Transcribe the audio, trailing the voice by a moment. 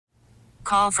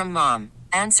Call from mom.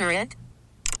 Answer it.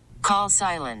 Call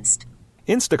silenced.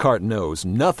 Instacart knows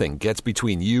nothing gets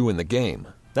between you and the game.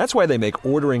 That's why they make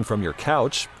ordering from your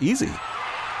couch easy.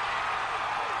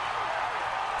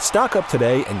 Stock up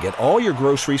today and get all your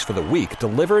groceries for the week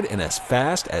delivered in as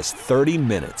fast as 30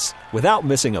 minutes without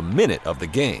missing a minute of the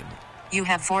game. You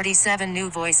have 47 new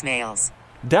voicemails.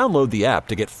 Download the app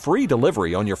to get free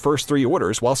delivery on your first 3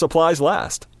 orders while supplies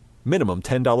last. Minimum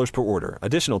 $10 per order.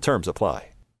 Additional terms apply.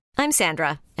 I'm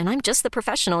Sandra, and I'm just the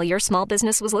professional your small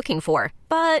business was looking for.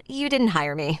 But you didn't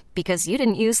hire me because you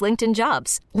didn't use LinkedIn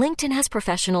Jobs. LinkedIn has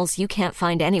professionals you can't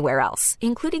find anywhere else,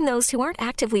 including those who aren't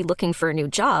actively looking for a new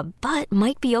job, but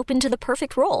might be open to the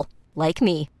perfect role, like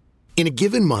me. In a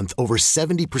given month, over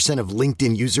 70% of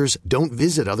LinkedIn users don't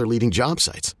visit other leading job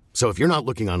sites. So if you're not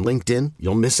looking on LinkedIn,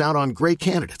 you'll miss out on great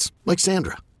candidates like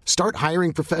Sandra. Start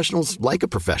hiring professionals like a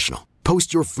professional.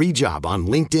 Post your free job on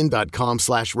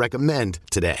linkedin.com/recommend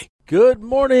today. Good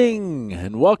morning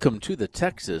and welcome to the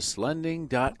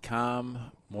TexasLending.com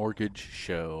Mortgage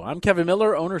Show. I'm Kevin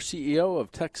Miller, owner CEO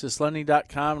of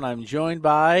TexasLending.com, and I'm joined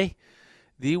by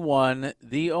the one,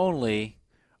 the only,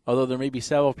 although there may be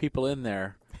several people in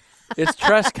there, it's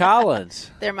Tress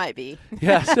Collins. There might be.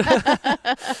 Yes.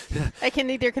 I can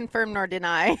neither confirm nor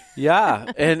deny.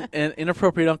 Yeah, and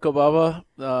inappropriate Uncle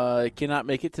Bubba cannot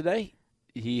make it today.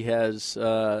 He has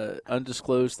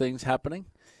undisclosed things happening,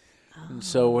 and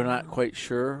so we're not quite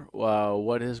sure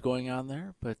what is going on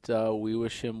there, but we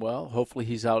wish him well. Hopefully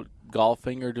he's out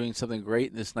golfing or doing something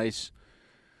great in this nice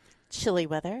chilly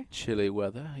weather.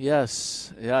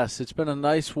 Yes. It's been a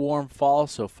nice warm fall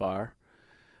so far.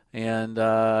 And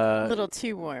a little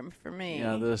too warm for me.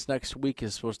 Yeah, this next week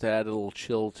is supposed to add a little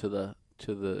chill to the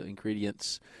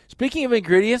ingredients. Speaking of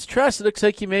ingredients, Tress, it looks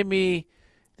like you made me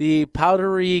the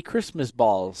powdery Christmas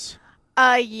balls.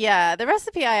 Yeah, the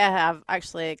recipe I have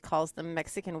actually calls them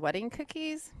Mexican wedding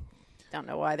cookies. Don't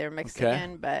know why they're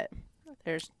Mexican, but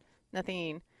there's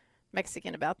nothing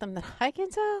Mexican about them that I can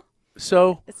tell.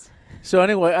 So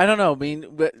anyway, I don't know. I mean,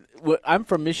 but I'm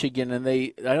from Michigan, and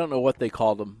I don't know what they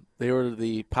called them. They were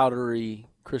the powdery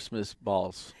Christmas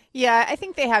balls. Yeah, I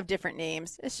think they have different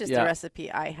names. It's just a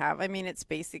recipe I have. I mean, it's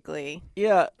basically...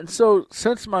 Yeah, and so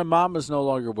since my mom is no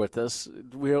longer with us,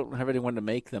 we don't have anyone to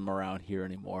make them around here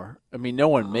anymore. I mean, no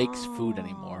one makes food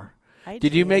anymore.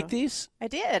 Did you make these? I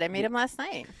did. I made them last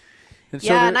night. And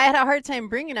and I had a hard time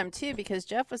bringing them, too, because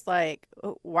Jeff was like,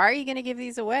 why are you going to give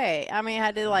these away? I mean, I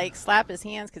had to, slap his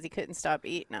hands because he couldn't stop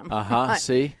eating them.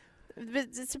 See? But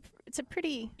it's a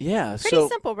pretty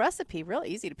simple recipe, real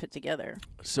easy to put together.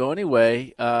 So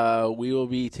anyway, we will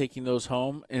be taking those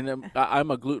home, and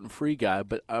I'm a gluten-free guy,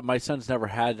 but my son's never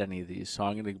had any of these, so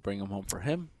I'm going to bring them home for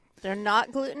him. They're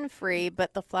not gluten-free,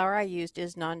 but the flour I used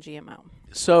is non-GMO.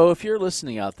 So if you're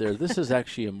listening out there, this is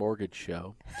actually a mortgage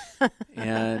show,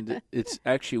 and it's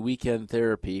actually weekend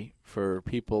therapy for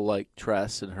people like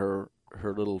Tress and her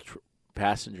little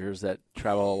passengers that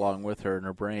travel along with her in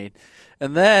her brain.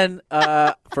 And then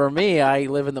for me, I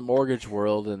live in the mortgage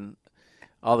world and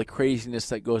all the craziness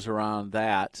that goes around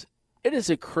that. It is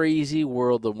a crazy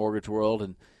world, the mortgage world,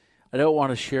 and I don't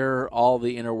want to share all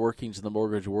the inner workings of the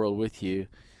mortgage world with you.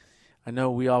 I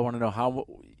know we all want to know how,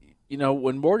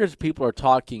 when mortgage people are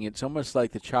talking, it's almost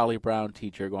like the Charlie Brown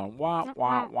teacher going, wah,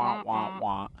 wah, wah, wah,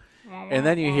 wah. And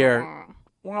then you hear,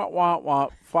 wah, wah, wah,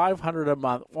 $500 a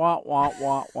month, wah, wah,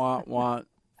 wah, wah, wah,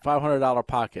 $500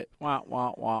 pocket, wah,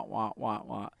 wah, wah, wah, wah,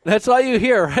 wah. That's all you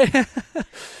hear, right?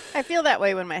 I feel that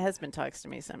way when my husband talks to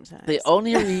me sometimes. The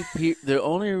only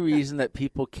reason that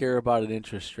people care about an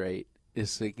interest rate is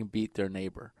so they can beat their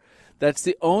neighbor. That's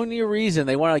the only reason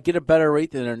they want to get a better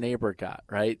rate than their neighbor got,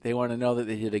 right? They want to know that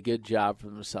they did a good job for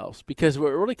themselves. Because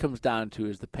what it really comes down to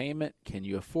is the payment. Can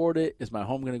you afford it? Is my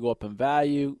home going to go up in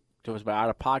value? Was my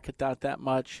out-of-pocket not that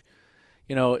much?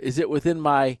 Is it within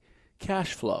my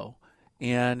cash flow?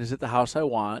 And is it the house I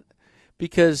want?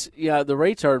 Because, the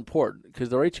rates are important because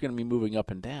the rates are going to be moving up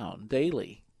and down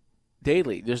daily.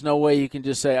 There's no way you can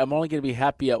just say, I'm only going to be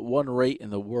happy at one rate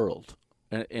in the world.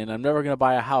 And I'm never going to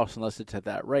buy a house unless it's at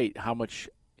that rate. How many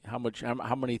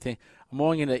things? I'm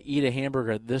only going to eat a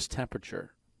hamburger at this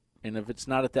temperature. And if it's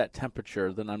not at that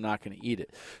temperature, then I'm not going to eat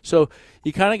it. So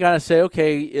you kind of got to say,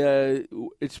 okay,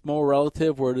 it's more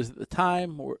relative where it is at the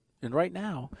time. And right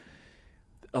now,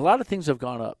 a lot of things have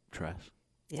gone up, Tress.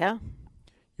 Yeah.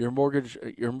 Your mortgage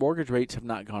rates have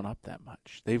not gone up that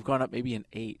much. They've gone up maybe an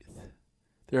eighth.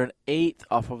 They're an eighth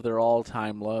off of their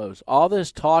all-time lows. All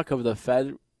this talk of the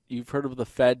Fed, you've heard of the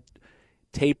Fed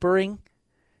tapering?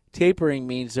 Tapering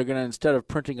means they're going to, instead of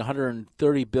printing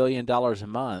 $130 billion a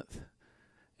month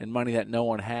in money that no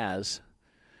one has,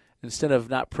 instead of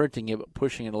not printing it but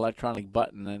pushing an electronic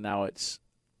button, and now it's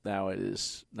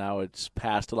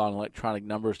passed along electronic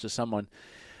numbers to someone,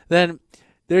 then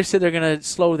they said they're going to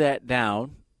slow that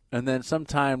down, and then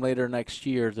sometime later next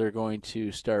year they're going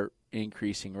to start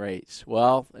increasing rates.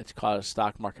 Well, it's caused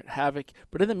stock market havoc,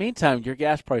 but in the meantime, your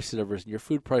gas prices have risen, your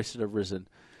food prices have risen,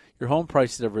 your home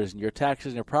prices have risen, your taxes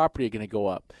and your property are going to go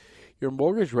up. Your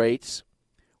mortgage rates,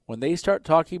 when they start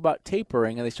talking about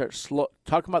tapering and they start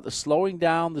talking about the slowing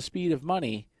down the speed of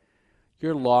money,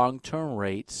 your long-term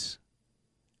rates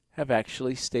have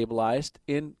actually stabilized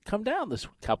and come down this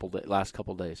last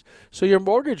couple days. So your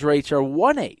mortgage rates are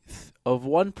 1/8 of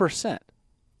 1%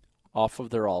 off of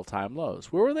their all-time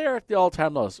lows. Where were they at the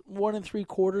all-time lows? 1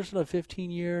 3/4 in a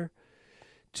 15-year,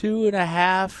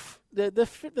 2.5.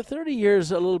 The 30 years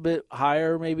is a little bit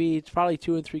higher. Maybe it's probably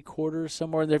 2 3/4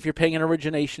 somewhere in there. If you're paying an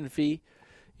origination fee,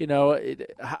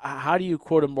 how do you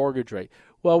quote a mortgage rate?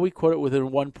 Well, we quote it within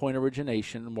 1 point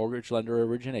origination, mortgage lender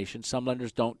origination. Some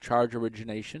lenders don't charge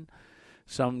origination.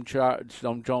 Some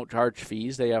don't charge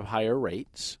fees. They have higher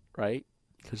rates, right?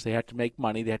 Because they have to make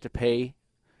money. They have to pay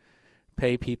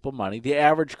people money. The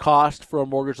average cost for a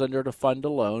mortgage lender to fund a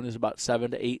loan is about $7,000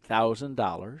 to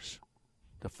 $8,000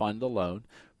 to fund a loan,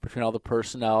 between all the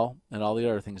personnel and all the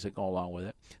other things that go along with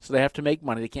it. So they have to make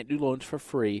money. They can't do loans for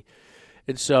free.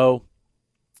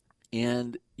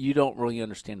 And you don't really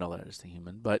understand all that as a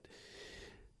human, but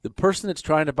the person that's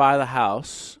trying to buy the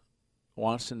house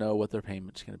wants to know what their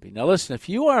payment's going to be. Now listen, if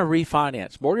you want to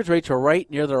refinance, mortgage rates are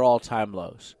right near their all-time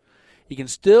lows. You can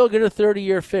still get a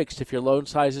 30-year fixed if your loan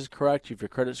size is correct, if your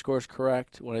credit score is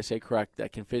correct. When I say correct,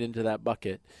 that can fit into that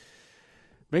bucket.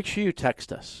 Make sure you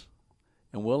text us,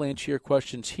 and we'll answer your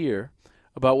questions here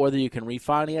about whether you can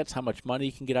refinance, how much money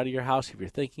you can get out of your house if you're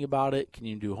thinking about it. Can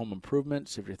you do home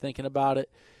improvements if you're thinking about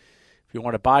it? If you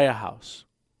want to buy a house,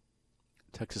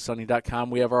 TexasSunny.com,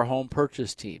 we have our home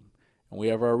purchase team, and we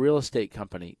have our real estate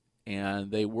company,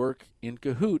 and they work in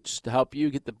cahoots to help you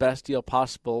get the best deal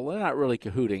possible. They're not really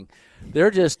cahooting.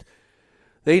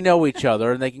 They know each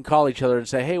other, and they can call each other and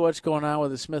say, hey, what's going on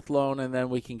with the Smith loan, and then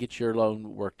we can get your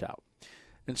loan worked out.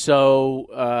 And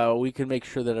so we can make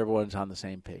sure that everyone's on the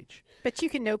same page. But you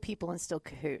can know people and still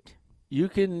cahoot. You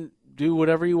can do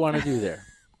whatever you want to do there.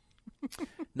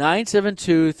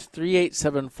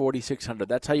 972-387-4600.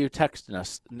 That's how you text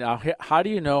us. Now, how do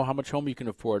you know how much home you can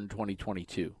afford in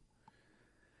 2022?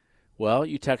 Well,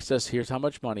 you text us, here's how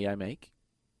much money I make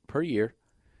per year.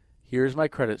 Here's my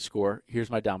credit score.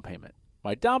 Here's my down payment.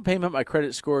 My down payment, my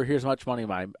credit score, here's how much money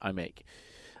I make.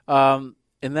 And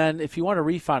then if you want to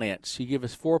refinance, you give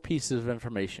us 4 pieces of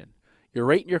information. Your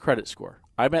rate and your credit score.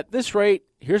 I'm at this rate.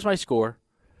 Here's my score.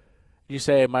 You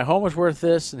say, my home is worth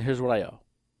this, and here's what I owe.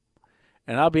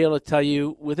 And I'll be able to tell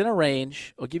you within a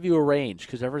range. I'll give you a range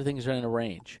because everything's in a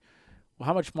range. Well,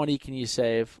 how much money can you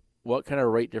save? What kind of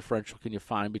rate differential can you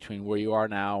find between where you are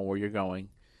now and where you're going?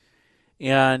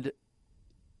 And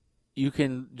you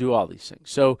can do all these things.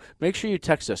 So make sure you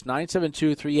text us,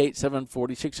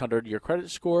 972-387-4600, your credit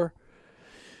score,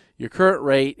 your current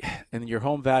rate, and your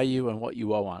home value and what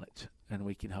you owe on it. And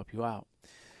we can help you out.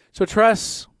 So,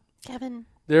 Tress. Kevin.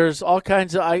 There's all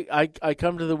kinds of. I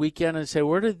come to the weekend and say,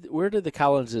 where did the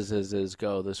Collinses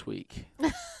go this week?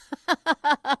 The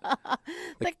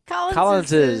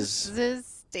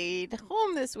Collinses stayed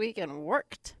home this week and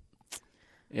worked.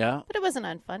 Yeah, but it wasn't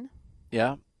unfun.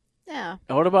 Yeah. Yeah.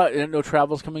 And what about no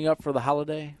travels coming up for the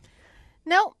holiday?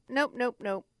 Nope.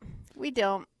 We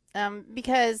don't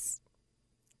because,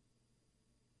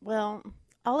 well,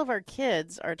 all of our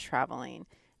kids are traveling.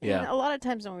 Yeah. And a lot of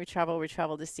times when we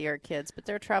travel to see our kids, but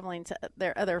they're traveling to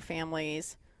their other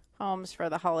families' homes for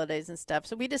the holidays and stuff.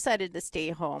 So we decided to stay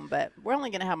home, but we're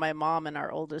only going to have my mom and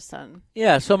our oldest son.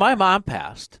 Yeah, so my mom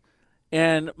passed,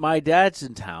 and my dad's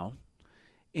in town,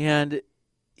 and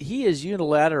he has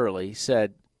unilaterally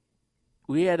said,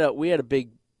 we had a big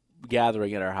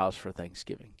gathering at our house for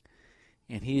Thanksgiving,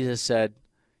 and he just said,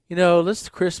 this is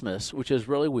Christmas, which is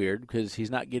really weird because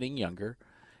he's not getting younger,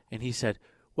 and he said,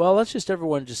 well, let's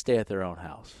everyone stay at their own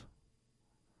house.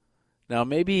 Now,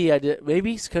 maybe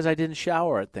it's because I didn't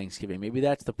shower at Thanksgiving. Maybe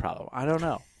that's the problem. I don't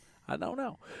know.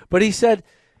 But he said,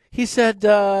 let's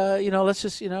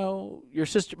just,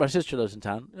 my sister lives in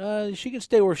town. She can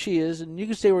stay where she is, and you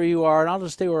can stay where you are, and I'll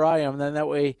just stay where I am. And then that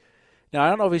way, now I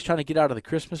don't know if he's trying to get out of the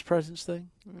Christmas presents thing.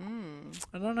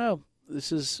 I don't know.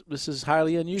 This is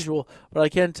highly unusual, but I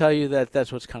can tell you that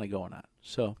that's what's kind of going on.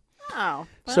 So. Oh,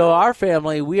 well. So our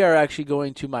family, we are actually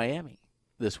going to Miami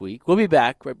this week. We'll be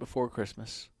back right before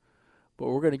Christmas, but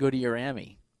we're going to go to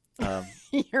Urami.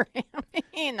 Urami,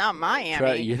 not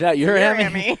Miami. You're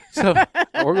Urami. So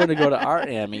we're going to go to our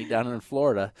Urami down in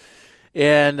Florida,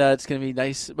 And it's going to be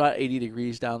nice, about 80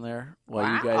 degrees down there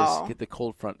while you guys get the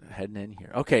cold front heading in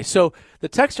here. Okay, so the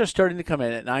texts are starting to come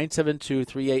in at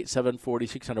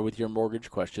 972-387-4600 with your mortgage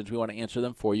questions. We want to answer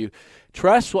them for you.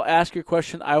 Tress will ask your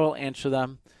question. I will answer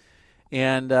them.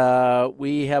 And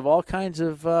we have all kinds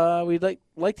of we'd like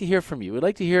to hear from you. We'd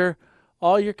like to hear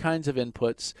all your kinds of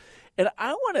inputs. And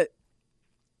I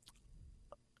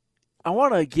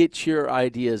want to get your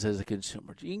ideas as a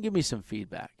consumer. You can give me some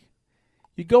feedback.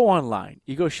 You go online,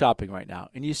 you go shopping right now,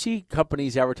 and you see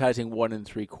companies advertising 1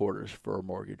 3/4 for a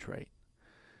mortgage rate.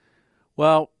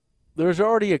 Well, there's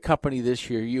already a company this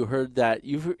year. You heard that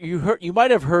you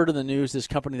might have heard in the news this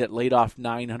company that laid off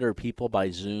 900 people by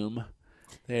Zoom.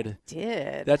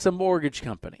 Did. That's a mortgage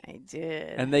company. I did.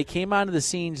 And they came onto the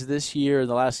scenes this year, in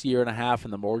the last year and a half,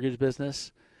 in the mortgage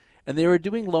business, and they were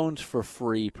doing loans for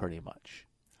free pretty much.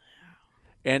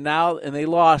 And they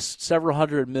lost several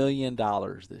 $100 million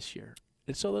this year.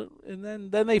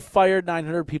 And then they fired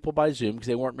 900 people by Zoom because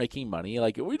they weren't making money.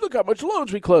 Like, we look how much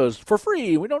loans we closed for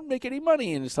free. We don't make any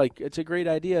money. And it's like, it's a great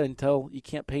idea until you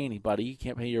can't pay anybody. You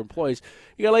can't pay your employees.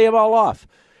 You got to lay them all off.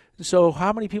 And so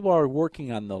how many people are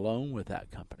working on the loan with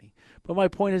that company? But my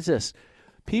point is this.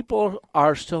 People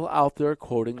are still out there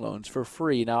quoting loans for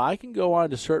free. Now, I can go on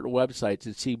to certain websites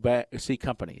and see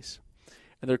companies,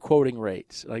 and they're quoting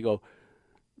rates. And I go,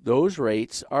 those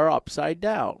rates are upside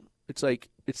down. It's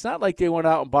not like they went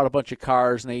out and bought a bunch of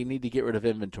cars and they need to get rid of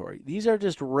inventory. These are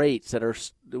just rates that are,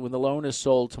 when the loan is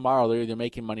sold tomorrow, they're either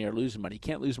making money or losing money. You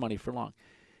can't lose money for long.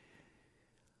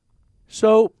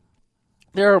 So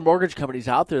there are mortgage companies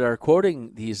out there that are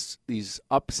quoting these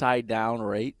upside down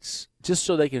rates just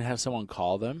so they can have someone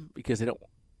call them because they're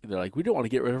like, we don't want to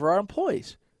get rid of our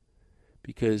employees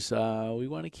because we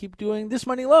want to keep doing this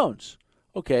many loans.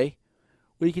 Okay,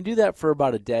 well, you can do that for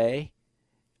about a day.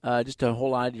 Just to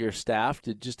hold on to your staff,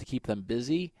 just to keep them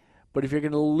busy. But if you're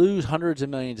going to lose hundreds of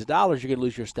millions of dollars, you're going to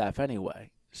lose your staff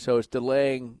anyway. So it's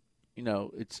delaying,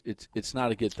 it's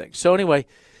not a good thing. So anyway,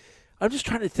 I'm just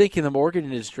trying to think in the mortgage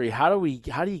industry, how do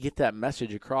you get that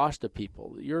message across to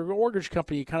people? You're a mortgage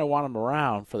company, you kind of want them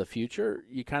around for the future.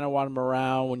 You kind of want them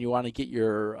around when you want to get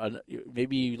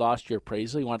maybe you lost your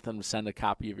appraisal, you want them to send a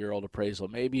copy of your old appraisal.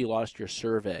 Maybe you lost your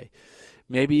survey.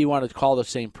 Maybe you want to call the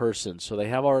same person, so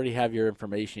they already have your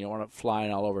information. You don't want it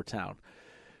flying all over town.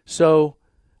 So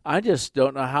I just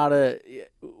don't know how to,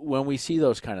 when we see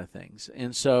those kind of things.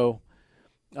 And so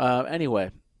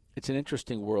anyway, it's an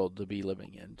interesting world to be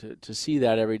living in, to see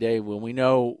that every day when we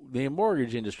know the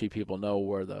mortgage industry people know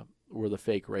where the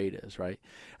fake rate is, right?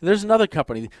 And there's another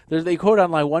company. They quote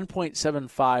online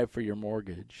 1.75 for your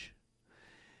mortgage.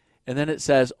 And then it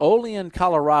says, only in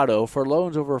Colorado for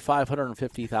loans over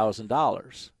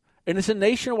 $550,000. And it's a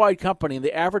nationwide company, and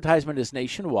the advertisement is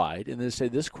nationwide. And they say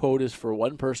this quote is for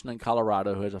one person in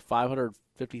Colorado who has a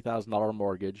 $550,000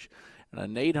 mortgage and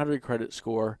an 800 credit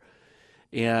score.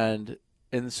 And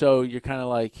so you're kind of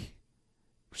like,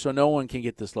 so no one can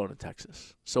get this loan in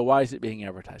Texas. So why is it being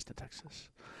advertised in Texas?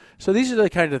 So these are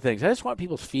the kind of things. I just want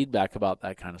people's feedback about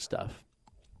that kind of stuff.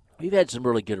 We've had some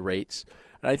really good rates.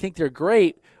 And I think they're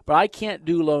great, but I can't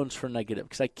do loans for negative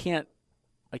because I can't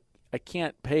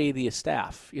pay the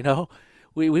staff.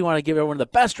 We want to give everyone the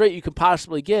best rate you can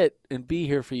possibly get and be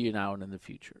here for you now and in the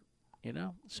future.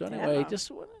 So anyway,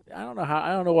 I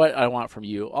don't know what I want from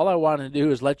you. All I want to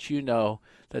do is let you know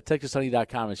that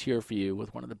TexasHoney.com is here for you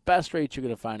with one of the best rates you're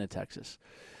going to find in Texas.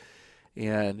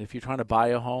 And if you're trying to buy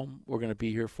a home, we're going to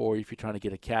be here for you if you're trying to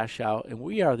get a cash out. And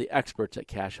we are the experts at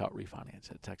cash out refinance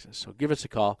in Texas. So give us a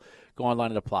call. Go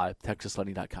online and apply.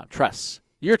 TexasLending.com. Tress,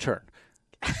 your turn.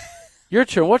 Your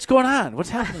turn. What's going on? What's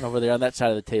happening over there on that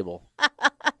side of the table? I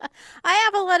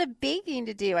have a lot of baking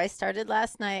to do. I started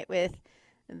last night with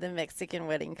the Mexican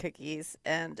wedding cookies.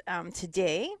 And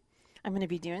today I'm going to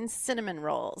be doing cinnamon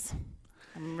rolls.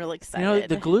 I'm really excited.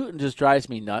 The gluten just drives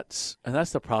me nuts, and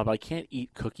that's the problem. I can't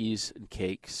eat cookies and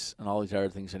cakes and all these other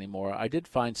things anymore. I did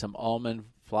find some almond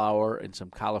flour and some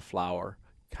cauliflower,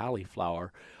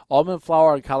 almond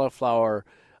flour and cauliflower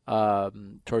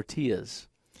tortillas.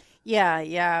 Yeah,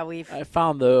 I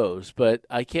found those, but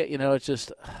I can't. It's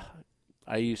just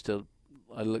I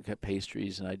look at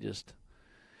pastries and I just,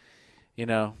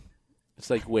 it's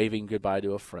like waving goodbye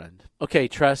to a friend. Okay,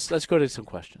 Tress, let's go to some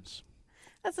questions.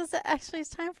 Actually, it's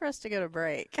time for us to go to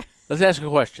break. Let's ask a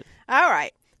question. All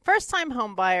right. First-time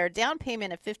home buyer, down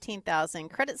payment of $15,000,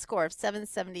 credit score of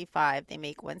 775. They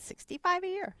make $165 a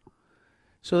year.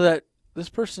 So that this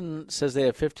person says they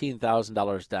have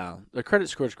 $15,000 down. Their credit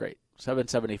score is great,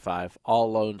 775.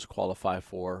 All loans qualify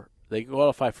for. They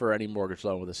qualify for any mortgage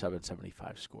loan with a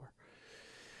 775 score.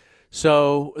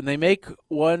 So, and they make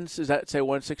ones, does that say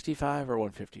 165 or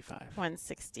 155?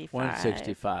 165.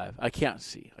 165. I can't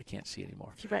see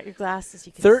anymore. If you brought your glasses,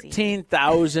 you can see.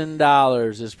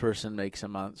 $13,000 this person makes a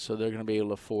month, so they're going to be able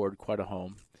to afford quite a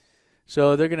home.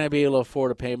 So they're going to be able to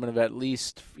afford a payment of at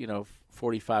least,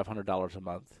 $4,500 a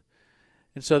month.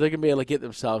 And so they're going to be able to get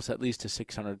themselves at least a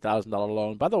 $600,000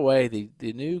 loan. By the way,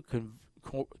 the new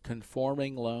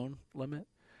conforming loan limit,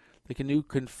 the new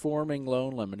conforming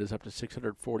loan limit is up to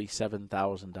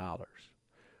 $647,000.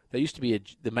 That used to be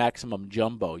the maximum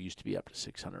jumbo used to be up to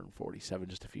 $647,000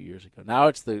 just a few years ago. Now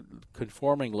it's the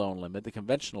conforming loan limit. The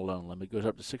conventional loan limit goes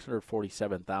up to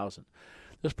 $647,000.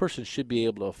 This person should be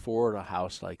able to afford a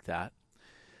house like that.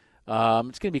 It's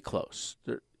going to be close.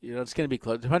 It's going to be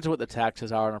close. It depends on what the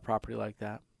taxes are on a property like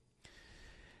that.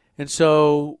 And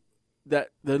so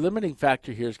that the limiting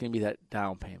factor here is going to be that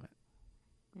down payment,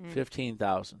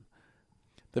 $15,000.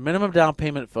 The minimum down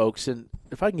payment, folks, and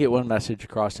if I can get one message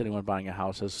across to anyone buying a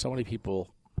house, as so many people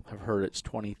have heard, it's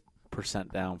 20%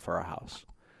 down for a house.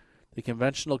 The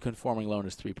conventional conforming loan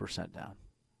is 3% down.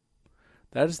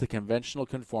 That is the conventional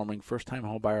conforming first-time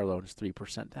home buyer loan is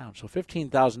 3% down. So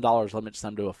 $15,000 limits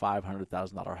them to a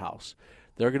 $500,000 house.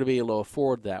 They're going to be able to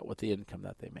afford that with the income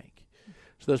that they make.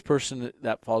 So this person,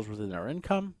 that falls within their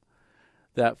income,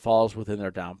 that falls within their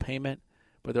down payment.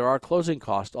 But there are closing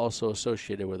costs also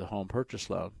associated with a home purchase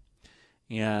loan.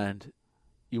 And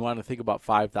you want to think about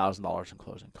 $5,000 in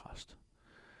closing costs.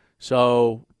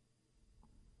 So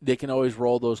they can always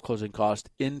roll those closing costs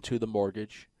into the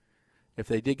mortgage. If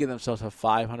they did give themselves a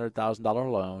 $500,000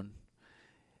 loan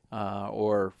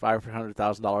or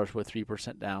 $500,000 with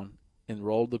 3% down and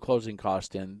rolled the closing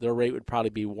cost in, their rate would probably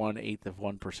be 1/8 of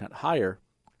 1% higher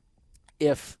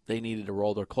if they needed to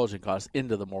roll their closing costs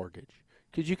into the mortgage.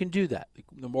 Because you can do that.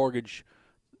 The mortgage,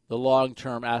 the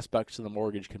long-term aspects of the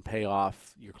mortgage can pay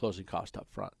off your closing cost up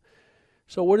front.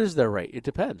 So what is their rate? It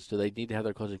depends. Do they need to have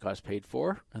their closing costs paid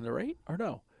for in the rate or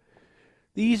no?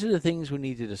 These are the things we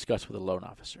need to discuss with a loan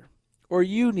officer. Or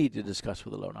you need to discuss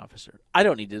with a loan officer. I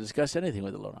don't need to discuss anything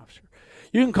with a loan officer.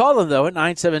 You can call them, though, at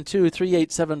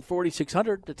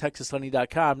 972-387-4600 to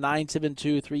TexasLending.com,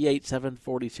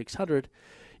 972-387-4600.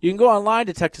 You can go online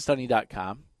to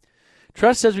TexasLending.com.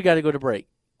 Trust says we got to go to break.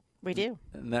 We do.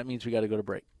 And that means we got to go to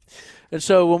break. And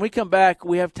so when we come back,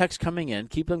 we have texts coming in.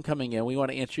 Keep them coming in. We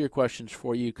want to answer your questions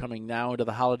for you coming now into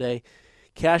the holiday.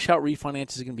 Cash out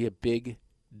refinance is going to be a big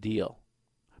deal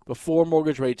before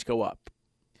mortgage rates go up.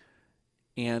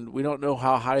 And we don't know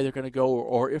how high they're going to go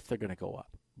or if they're going to go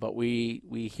up. But we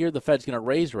hear the Fed's going to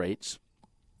raise rates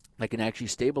that can actually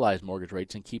stabilize mortgage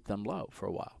rates and keep them low for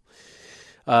a while.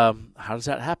 How does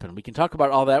that happen? We can talk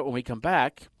about all that when we come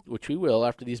back, which we will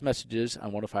after these messages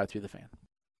on 105.3 The Fan.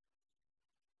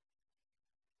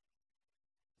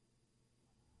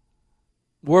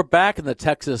 We're back in the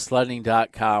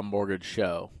TexasLending.com mortgage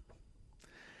show.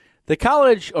 The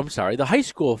high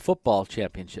school football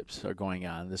championships are going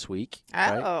on this week. Oh.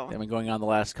 Right? They've been going on the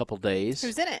last couple of days.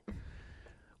 Who's in it?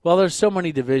 Well, there's so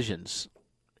many divisions.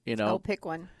 Pick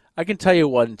one. I can tell you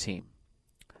one team.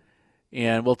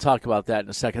 And we'll talk about that in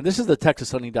a second. This is the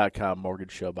TexasLending.com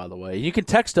mortgage show, by the way. You can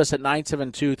text us at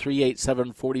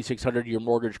 972-387-4600 your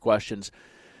mortgage questions.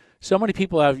 So many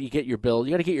people you got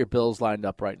to get your bills lined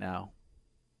up right now.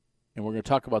 And we're going to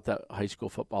talk about that high school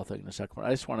football thing in a second.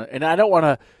 I've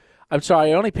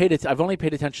only paid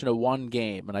attention to one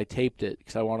game, and I taped it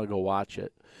because I want to go watch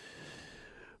it.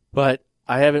 But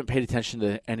I haven't paid attention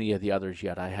to any of the others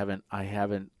yet. I haven't.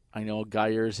 I know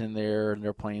Geyer's in there, and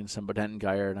they're playing some Benton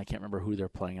Geyer, and I can't remember who they're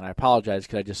playing. And I apologize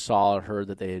because I just saw or heard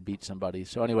that they had beat somebody.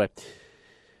 So anyway,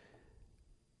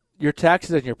 your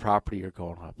taxes on your property are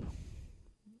going up.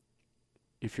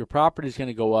 If your property is going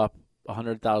to go up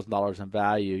 $100,000 in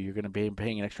value, you're going to be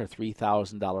paying an extra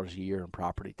 $3,000 a year in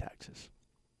property taxes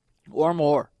or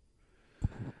more.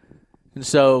 And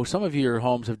so some of your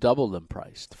homes have doubled in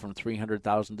price from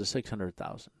 $300,000 to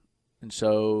 $600,000. And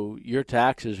so your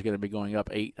taxes are going to be going up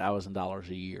 $8,000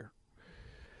 a year.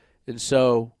 And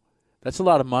so that's a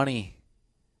lot of money,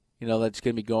 that's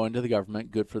going to be going to the government.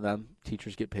 Good for them.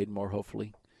 Teachers get paid more,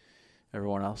 hopefully.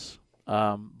 Everyone else.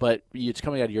 But it's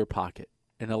coming out of your pocket,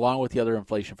 and along with the other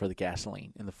inflation for the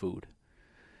gasoline and the food.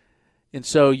 And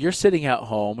so you're sitting at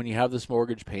home and you have this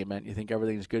mortgage payment. You think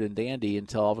everything's good and dandy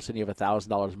until all of a sudden you have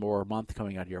 $1,000 more a month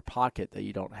coming out of your pocket that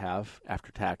you don't have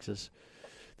after taxes.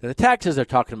 Then the taxes, they're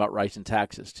talking about rising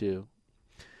taxes too.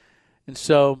 And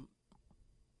so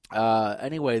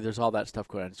anyway, there's all that stuff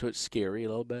going on. So it's scary a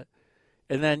little bit.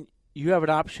 And then you have an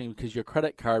option because your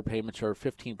credit card payments are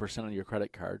 15% on your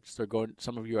credit cards.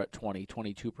 Some of you are at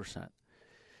 22%.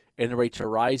 and the rates are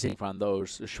rising on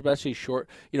those, especially short.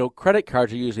 Credit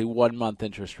cards are usually 1 month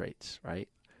interest rates, right?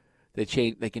 They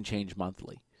can change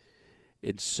monthly,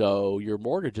 and so your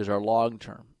mortgages are long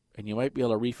term, and you might be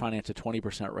able to refinance a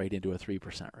 20% rate into a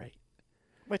 3% rate,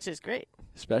 which is great,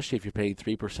 especially if you're paying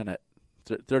 3% at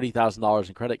 $30,000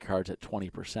 in credit cards at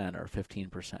 20% or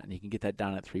 15%, and you can get that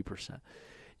down at 3%.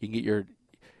 You can get your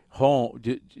home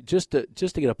just to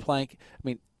get a plank. I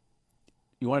mean,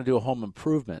 you want to do a home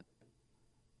improvement.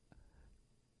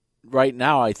 Right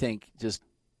now, I think just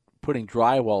putting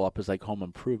drywall up is like home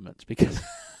improvements because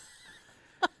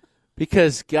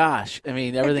gosh, I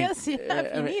mean everything. I guess,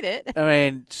 if you need it. I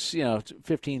mean,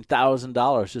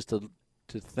 $15,000 just to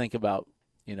think about,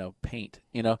 paint,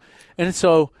 and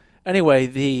so anyway,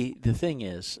 the thing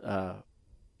is,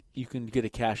 you can get a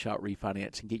cash out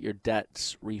refinance and get your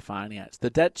debts refinanced. The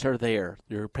debts are there;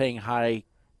 you're paying high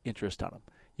interest on them.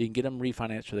 You can get them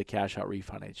refinanced for the cash out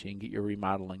refinance. You can get your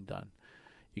remodeling done.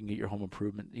 You can get your home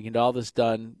improvement. You can get all this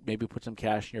done. Maybe put some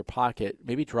cash in your pocket.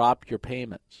 Maybe drop your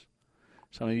payments.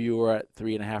 Some of you are at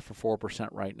 3.5% or 4%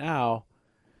 right now,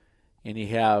 and you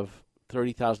have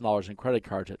 $30,000 in credit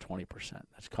cards at 20%.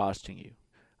 That's costing you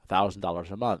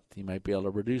 $1,000 a month. You might be able to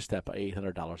reduce that by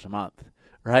 $800 a month,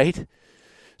 right?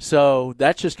 So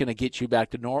that's just going to get you back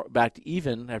to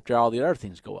even after all the other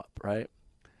things go up, right?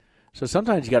 So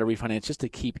sometimes you got to refinance just to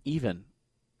keep even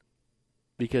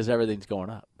because everything's going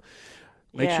up.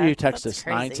 Make sure you text us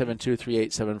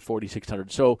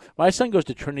 972-387-4600. So my son goes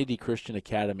to Trinity Christian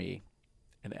Academy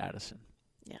in Addison.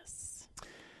 Yes.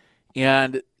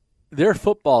 And their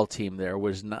football team there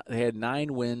they had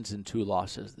 9 wins and 2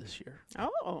 losses this year.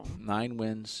 Oh. 9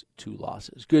 wins, 2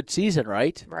 losses. Good season,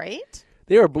 right? Right.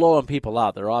 They were blowing people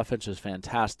out. Their offense was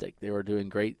fantastic. They were doing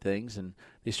great things, and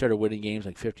they started winning games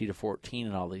like 50-14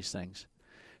 and all these things.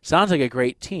 Sounds like a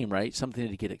great team, right? Something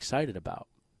to get excited about.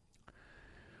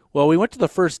 Well, we went to the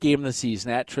first game of the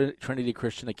season at Trinity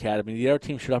Christian Academy. The other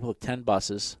team showed up with 10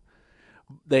 buses.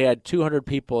 They had 200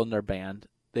 people in their band.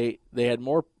 They had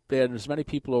as many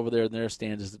people over there in their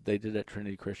stands as they did at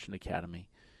Trinity Christian Academy.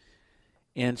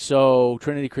 And so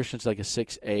Trinity Christian's like a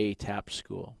 6A TAP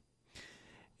school.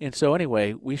 And so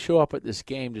anyway, we show up at this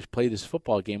game, just play this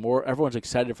football game where everyone's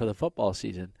excited for the football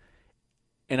season.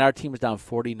 And our team was down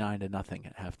 49-0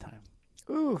 at halftime.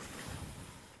 Oof.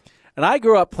 And I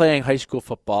grew up playing high school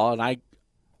football, and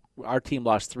our team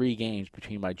lost 3 games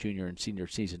between my junior and senior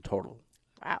season total.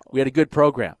 Wow. We had a good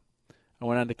program. I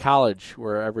went on to college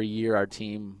where every year our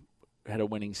team had a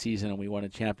winning season and we won a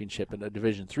championship in a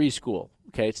Division III school.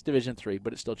 Okay, it's Division III,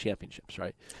 but it's still championships,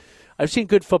 right? I've seen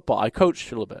good football. I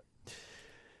coached a little bit.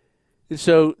 And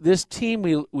so this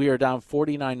team, we are down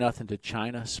 49-0 to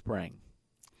China Spring.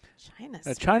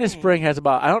 China Spring has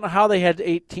about, I don't know how they had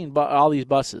 18 all these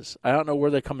buses. I don't know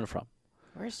where they're coming from.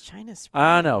 Where's China Spring?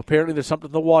 I don't know. Apparently there's something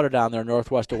in the water down there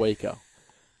northwest of Waco.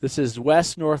 This is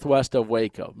west-northwest of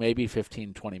Waco, maybe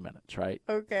 15, 20 minutes, right?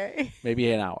 Okay.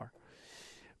 Maybe an hour.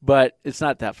 But it's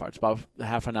not that far. It's about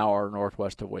half an hour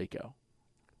northwest of Waco.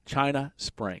 China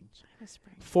Spring.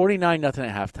 49-0 at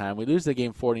halftime. We lose the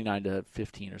game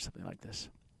 49-15 or something like this.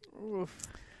 Oof.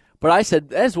 But I said,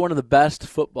 that's one of the best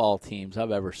football teams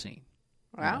I've ever seen.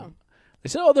 Wow. They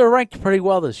said, they're ranked pretty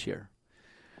well this year.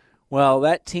 Well,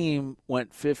 that team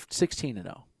went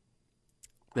 16-0.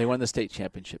 They won the state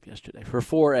championship yesterday for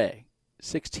 4A.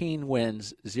 16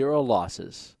 wins, 0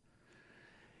 losses.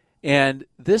 And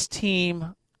this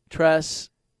team, Tress,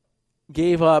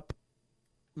 gave up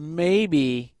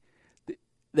maybe –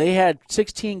 they had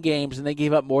 16 games and they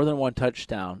gave up more than 1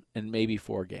 touchdown in maybe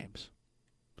 4 games.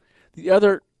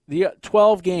 The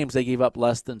 12 games, they gave up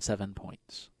less than 7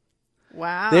 points.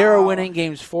 Wow. They were winning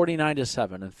games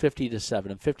 49-7 and 50-7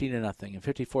 and 50-0 and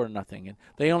 54-0. And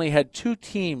they only had 2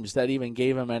 teams that even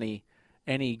gave them any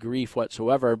grief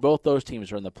whatsoever. Both those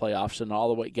teams are in the playoffs and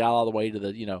got all the way to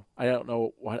the, I don't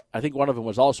know what, I think one of them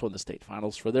was also in the state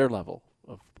finals for their level.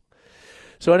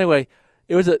 So anyway,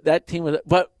 it was that team was,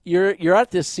 but you're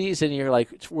at this season, you're like,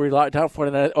 we're down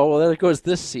 49. Oh, well, there goes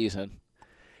this season.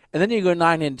 And then you go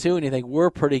 9-2, and you think we're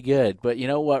pretty good. But you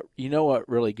know what? You know what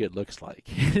really good looks like.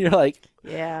 You're like,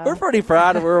 yeah, we're pretty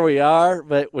proud of where we are.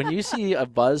 But when you see a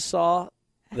buzzsaw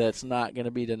that's not going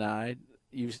to be denied,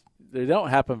 they don't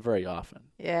happen very often.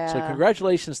 Yeah. So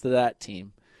congratulations to that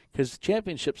team, because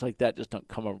championships like that just don't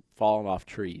come falling off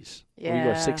trees. Yeah. Where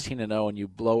you go 16-0 and you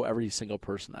blow every single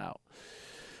person out.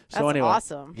 So that's anyway,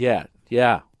 awesome. Yeah,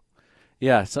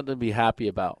 something to be happy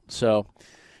about. So.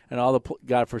 And all the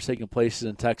godforsaken places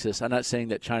in Texas. I'm not saying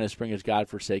that China Spring is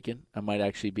godforsaken. I might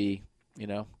actually be,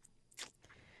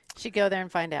 Should go there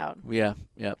and find out. Yeah.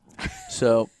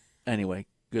 So, anyway,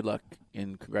 good luck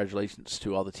and congratulations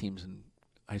to all the teams in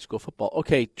high school football.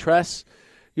 Okay, Tress,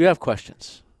 you have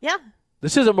questions. Yeah.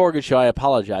 This is a mortgage show. I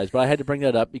apologize, but I had to bring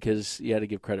that up because you had to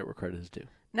give credit where credit is due.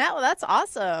 No, that's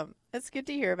awesome. It's good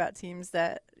to hear about teams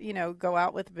that, go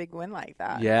out with a big win like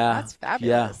that. Yeah. That's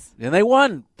fabulous. Yeah. And they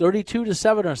won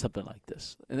 32-7 or something like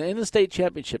this. In the state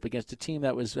championship against a team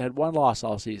that had one loss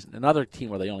all season. Another team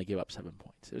where they only gave up 7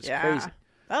 points. It was crazy.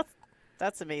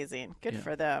 That's amazing. Good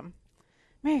for them.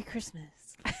 Merry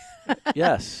Christmas.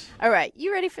 Yes. All right.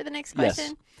 You ready for the next question?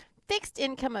 Yes. Fixed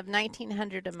income of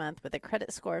 $1,900 a month with a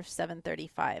credit score of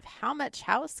 735. How much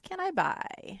house can I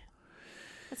buy?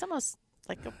 It's almost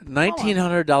like a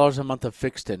 $1,900 a month of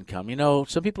fixed income.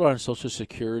 Some people are on Social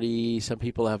Security. Some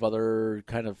people have other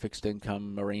kind of fixed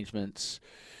income arrangements.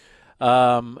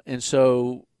 And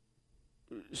so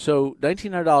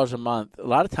 $1,900 a month, a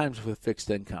lot of times with fixed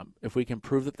income, if we can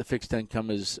prove that the fixed income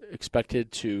is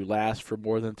expected to last for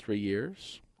more than 3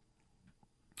 years,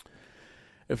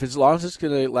 if as long as it's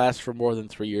going to last for more than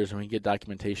 3 years and we can get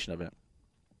documentation of it,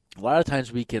 a lot of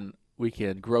times we can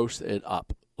gross it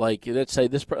up. Like let's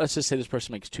just say this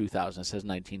person makes $2,000. It says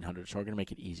 $1,900, so we're going to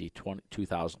make it easy,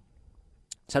 $2,000.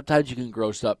 Sometimes you can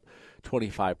gross up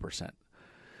 25%.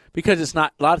 Because it's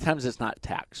not, a lot of times it's not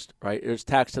taxed, right? It's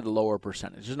taxed at a lower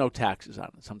percentage. There's no taxes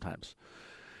on it sometimes.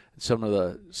 Some of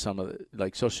the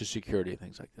like Social Security and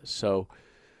things like this.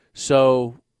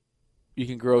 So you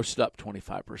can gross it up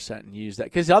 25% and use that.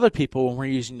 Because other people, when we're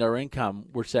using their income,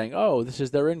 we're saying, oh, this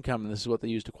is their income and this is what they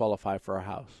use to qualify for a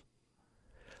house.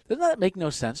 Doesn't that make no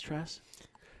sense, Tress?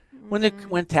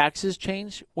 When taxes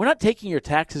change, we're not taking your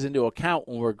taxes into account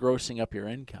when we're grossing up your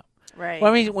income. Right.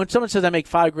 Well, I mean, when someone says I make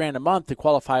 $5,000 a month to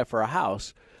qualify for a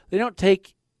house, they don't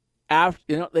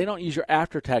they don't use your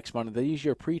after-tax money. They use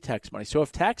your pre-tax money. So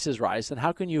if taxes rise, then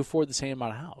how can you afford the same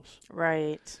amount of house?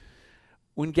 Right.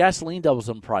 When gasoline doubles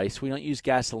in price, we don't use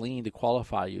gasoline to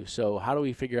qualify you. So how do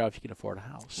we figure out if you can afford a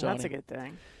house? So that's a good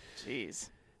thing. Jeez.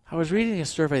 I was reading a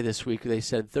survey this week. They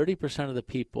said 30% of the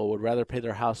people would rather pay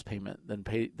their house payment than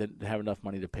have enough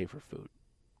money to pay for food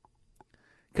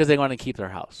because they want to keep their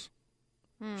house.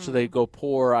 So they go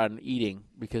poor on eating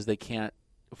because they can't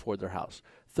afford their house.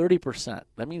 30%.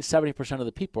 That means 70% of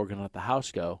the people are going to let the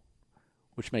house go,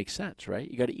 which makes sense, right?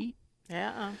 You got to eat.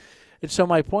 Yeah. And so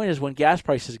my point is when gas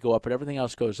prices go up and everything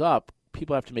else goes up,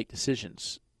 people have to make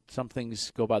decisions. Some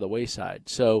things go by the wayside.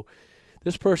 So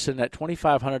this person at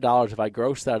 $2,500, if I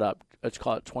gross that up, let's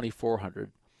call it $2,400,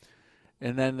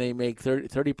 and then they make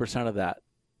 30% of that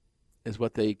is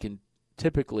what they can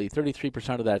typically,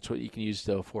 33% of that's what you can use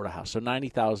to afford a house. So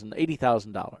 $90,000,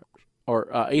 $80,000, or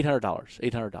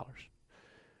 $800.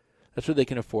 That's what they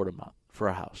can afford a month for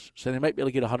a house. So they might be able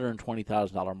to get a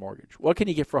 $120,000 mortgage. What can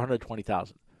you get for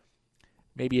 $120,000?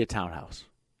 Maybe a townhouse,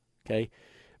 okay?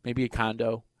 Maybe a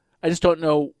condo. I just don't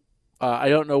know. I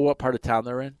don't know what part of town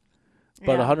they're in.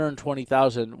 But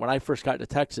 $120,000. When I first got to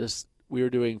Texas, we were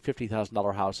doing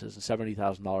 $50,000 houses and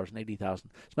 $70,000 and $80,000. As a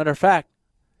matter of fact,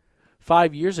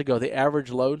 5 years ago, the average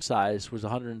loan size was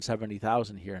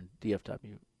 $170,000 here in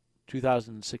DFW.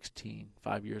 2016,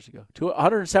 5 years ago, to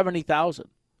 $170,000.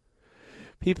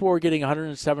 People were getting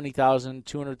 $170,000,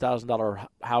 $200,000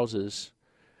 houses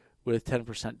with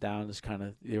 10% down. This kind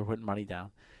of, they were putting money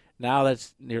down. Now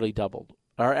that's nearly doubled.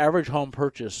 Our average home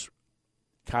purchase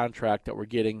contract that we're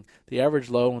getting, the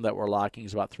average loan that we're locking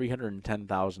is about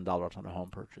 $310,000 on a home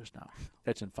purchase now.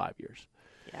 That's in 5 years.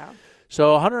 Yeah.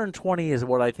 So 120 is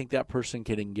what I think that person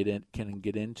can get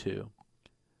into.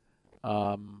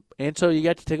 And so you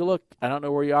got to take a look. I don't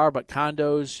know where you are, but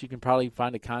condos, you can probably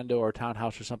find a condo or a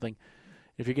townhouse or something.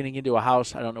 If you're getting into a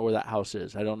house, I don't know where that house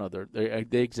is. I don't know.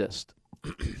 They exist.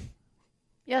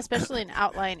 Yeah, especially in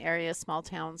outlying areas, small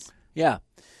towns. Yeah.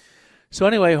 So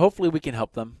anyway, hopefully we can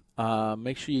help them.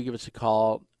 Make sure you give us a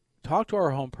call. Talk to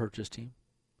our home purchase team.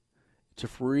 It's a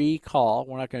free call.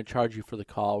 We're not going to charge you for the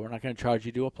call. We're not going to charge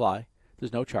you to apply.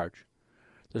 There's no charge.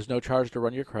 There's no charge to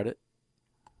run your credit.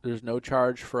 There's no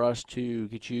charge for us to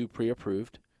get you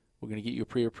pre-approved. We're going to get you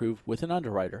pre-approved with an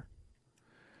underwriter.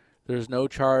 There's no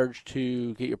charge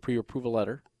to get your pre-approval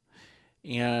letter.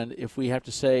 And if we have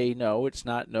to say no, it's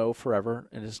not no forever,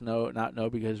 and it's not no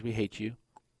because we hate you.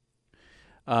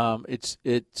 It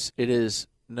is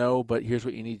no, but here's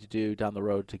what you need to do down the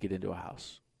road to get into a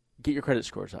house. Get your credit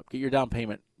scores up. Get your down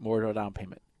payment, more to a down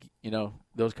payment. You know,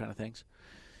 those kind of things.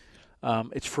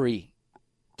 It's free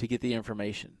to get the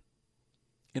information.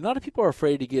 And a lot of people are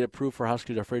afraid to get approved for a house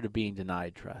because they're afraid of being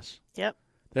denied, Tress. Yep.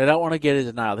 They don't want to get a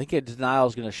denial. They think a denial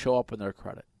is going to show up in their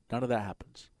credit. None of that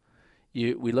happens.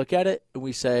 We look at it and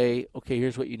we say, okay,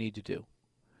 here's what you need to do.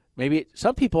 Maybe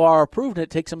some people are approved and it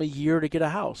takes them a year to get a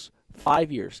house.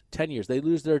 5 years, 10 years. They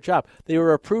lose their job. They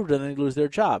were approved and they lose their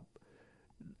job.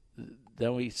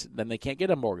 then they can't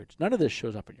get a mortgage. None of this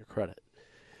shows up in your credit.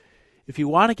 If you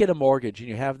want to get a mortgage and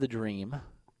you have the dream,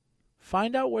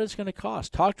 find out what it's going to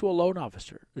cost. Talk to a loan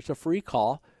officer. It's a free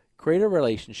call. Create a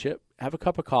relationship. Have a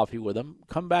cup of coffee with them.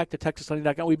 Come back to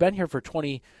TexasLending.com. We've been here for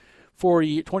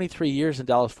 23 years in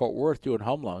Dallas-Fort Worth doing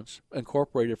home loans,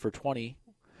 incorporated for 20.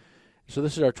 So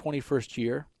this is our 21st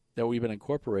year that we've been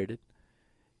incorporated.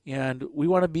 And we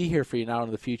want to be here for you now and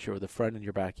in the future with a friend in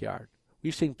your backyard.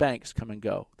 We've seen banks come and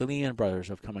go. The Lehman Brothers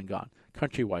have come and gone.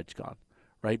 Countrywide's gone,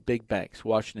 right? Big banks,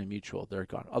 Washington Mutual, they're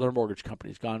gone. Other mortgage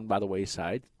companies gone by the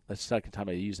wayside. That's the second time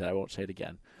I use that. I won't say it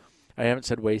again. I haven't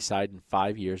said wayside in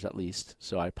 5 years at least,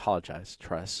 so I apologize,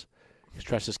 Tress. Because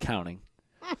Tress is counting.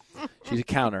 She's a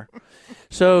counter.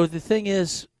 So the thing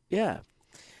is, yeah.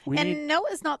 No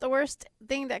is not the worst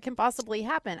thing that can possibly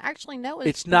happen. Actually, no is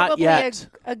it's not yet.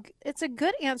 It's a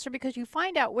good answer because you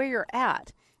find out where you're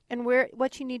at and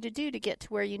what you need to do to get to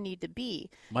where you need to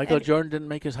be. Michael Jordan didn't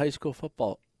make his high school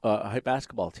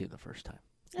basketball team the first time.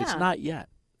 Yeah. It's not yet.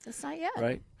 It's not yet.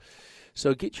 Right?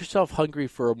 So get yourself hungry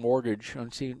for a mortgage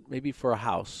and see maybe for a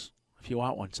house if you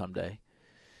want one someday.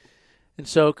 And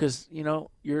so, because,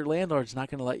 your landlord's not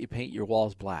going to let you paint your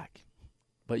walls black.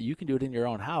 But you can do it in your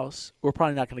own house. We're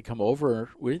probably not going to come over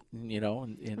with,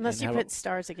 unless you put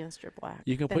stars against your black.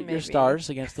 You can put your stars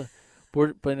against the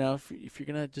board. But if you're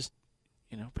going to just,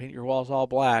 paint your walls all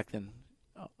black, then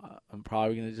I'm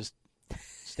probably going to just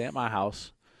stay at my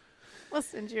house. We'll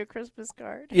send you a Christmas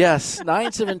card. Yes,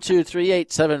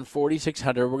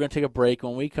 972-387-4600. We're going to take a break.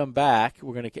 When we come back,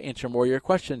 we're going to answer more of your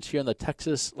questions here on the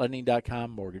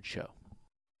TexasLending.com Mortgage Show.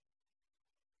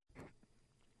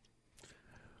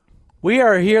 We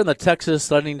are here on the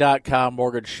TexasLending.com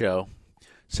Mortgage Show.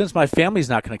 Since my family's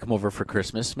not going to come over for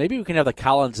Christmas, maybe we can have the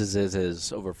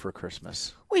Collinses over for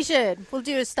Christmas. We should. We'll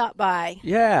do a stop by.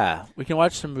 Yeah, we can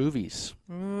watch some movies.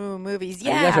 Ooh, movies,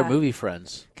 yeah. You guys are movie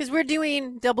friends. Because we're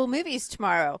doing double movies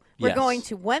tomorrow. We're Yes. going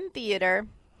to one theater.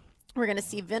 We're going to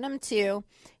see Venom 2.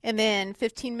 And then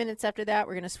 15 minutes after that,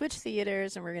 we're going to switch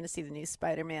theaters and we're going to see the new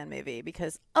Spider-Man movie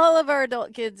because all of our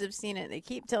adult kids have seen it. They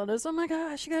keep telling us, oh, my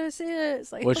gosh, you got to see it.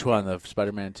 It's like, Which one, the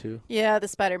Spider-Man 2? Yeah, the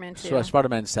Spider-Man 2. So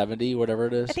Spider-Man 70, whatever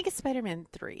it is? I think it's Spider-Man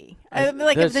 3.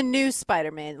 Like the new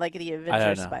Spider-Man, like the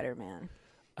Adventure Spider-Man.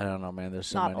 I don't know, man. There's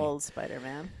so Not many. old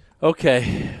Spider-Man.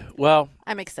 Okay. Well,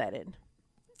 I'm excited.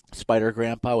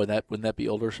 Spider-Grandpa, wouldn't that be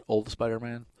old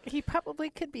Spider-Man? He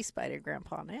probably could be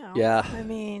Spider-Grandpa now. Yeah. I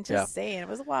mean, just saying. It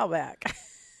was a while back.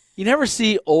 You never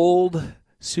see old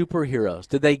superheroes.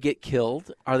 Did they get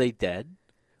killed? Are they dead?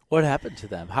 What happened to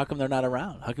them? How come they're not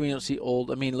around? How come you don't see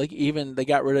old? I mean, like even they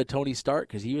got rid of Tony Stark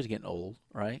because he was getting old,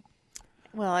 right?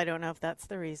 Well, I don't know if that's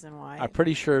the reason why. I'm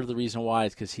pretty sure the reason why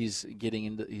is because he's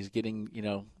getting,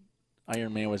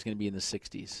 Iron Man was going to be in the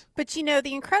 60s. But, the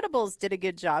Incredibles did a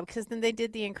good job because then they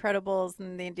did the Incredibles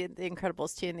and they did the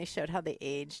Incredibles 2 and they showed how they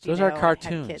aged. Those are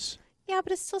cartoons. Yeah,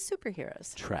 but it's still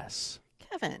superheroes. Tress.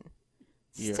 Kevin.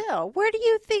 Still, where do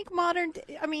you think modern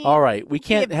all right, we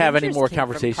can't have any Avengers more came from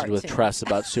conversations with cartoons. Tress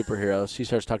about superheroes. She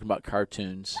starts talking about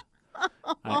cartoons.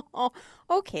 Oh,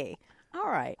 okay. All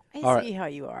right. I see how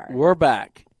you are. We're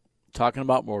back talking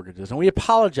about mortgages, and we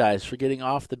apologize for getting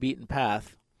off the beaten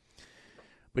path.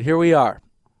 But here we are.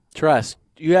 Tress,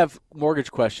 you have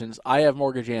mortgage questions. I have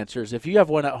mortgage answers. If you have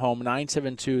one at home,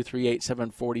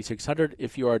 972-387-4600.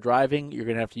 If you are driving, you're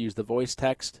going to have to use the voice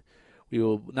text. We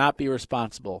will not be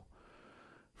responsible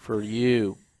for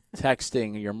you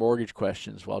texting your mortgage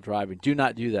questions while driving. Do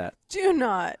not do that. Do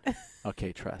not.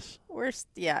 Okay, Tress.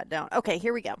 Don't. Okay,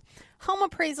 here we go. Home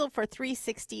appraisal for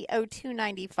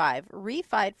 $360,0295.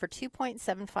 Refied for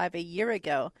 $2.75 a year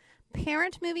ago.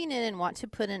 Parent moving in and want to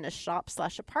put in a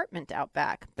shop/apartment out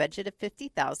back. Budget of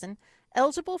 $50,000.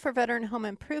 Eligible for Veteran Home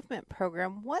Improvement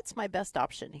Program. What's my best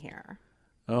option here?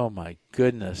 Oh, my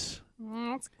goodness.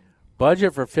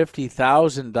 Budget for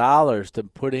 $50,000 to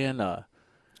put in a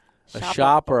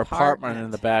shop or apartment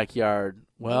in the backyard.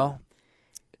 Well,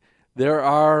 there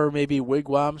are maybe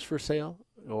wigwams for sale,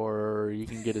 or you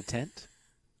can get a tent,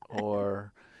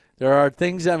 or there are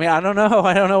things. I mean, I don't know.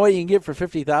 I don't know what you can get for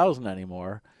 $50,000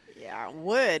 anymore. Yeah,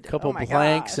 wood. A couple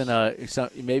planks and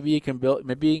maybe you can build.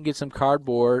 Maybe you can get some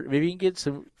cardboard. Maybe you can get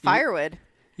some firewood.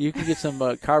 You can get some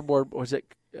cardboard.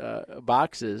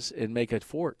 Boxes and make a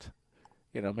fort.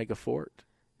 Make a fort.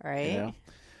 Right.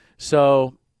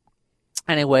 So.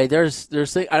 Anyway, there's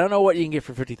I don't know what you can get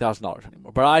for $50,000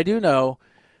 anymore, but I do know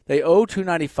they owe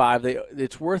 $295.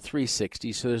 It's worth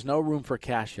 $360, so there's no room for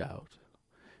cash out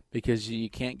because you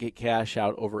can't get cash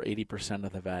out over 80%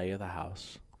 of the value of the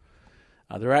house.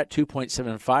 They're at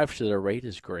 2.75, so their rate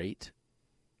is great.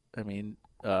 I mean,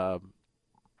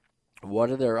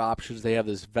 What are their options? They have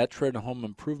this veteran home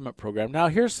improvement program. Now,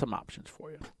 here's some options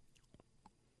for you.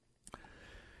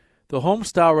 The home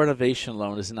style renovation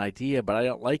loan is an idea, but I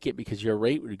don't like it because your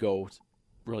rate would go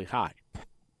really high.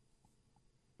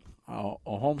 A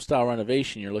home style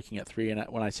renovation, you're looking at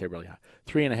when I say really high,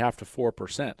 3.5% to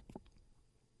 4%.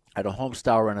 At a home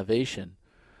style renovation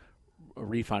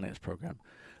refinance program,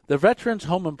 the Veterans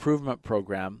Home Improvement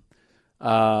Program,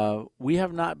 we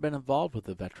have not been involved with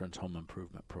the Veterans Home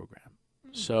Improvement Program.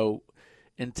 So,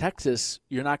 in Texas,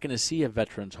 you're not going to see a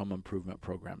Veterans Home Improvement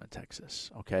Program in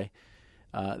Texas. Okay.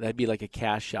 That'd be like a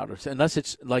cash out, unless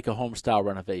it's like a home style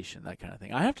renovation, that kind of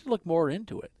thing. I have to look more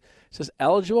into it. It says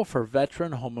eligible for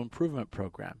Veteran Home Improvement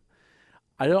Program.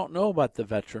 I don't know about the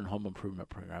Veteran Home Improvement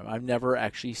Program. I've never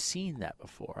actually seen that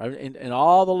before. In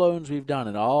all the loans we've done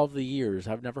in all of the years,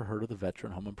 I've never heard of the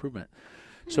Veteran Home Improvement.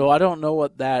 So I don't know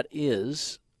what that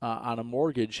is on a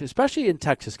mortgage, especially in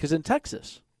Texas, because in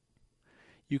Texas,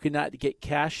 you cannot get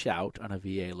cash out on a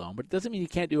VA loan, but it doesn't mean you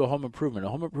can't do a home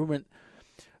improvement.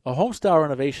 A home style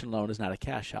renovation loan is not a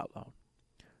cash out loan.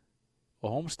 A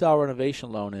home style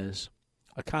renovation loan is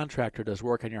a contractor does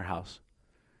work on your house.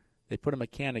 They put a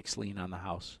mechanic's lien on the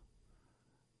house.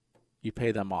 You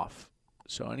pay them off.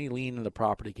 So any lien in the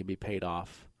property can be paid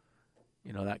off,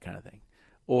 that kind of thing.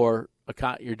 Or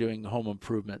you're doing home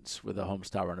improvements with a home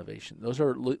style renovation. Those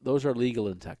are legal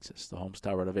in Texas, the home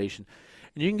style renovation.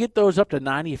 And you can get those up to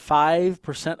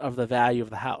 95% of the value of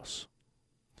the house.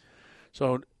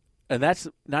 And that's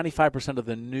 95% of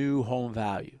the new home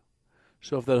value.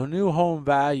 So if the new home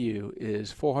value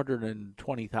is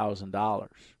 $420,000,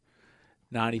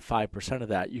 95% of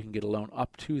that, you can get a loan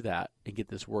up to that and get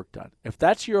this work done. If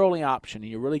that's your only option and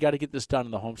you really got to get this done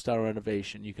in the home style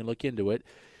renovation, you can look into it.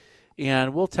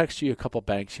 And we'll text you a couple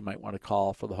banks you might want to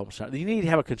call for the home style. You need to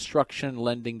have a construction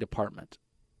lending department.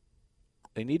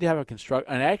 They need to have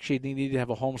they need to have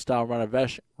a home style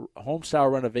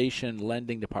renovation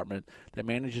lending department that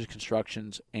manages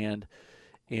constructions and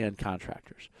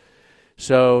contractors.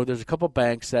 So there's a couple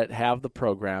banks that have the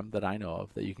program that I know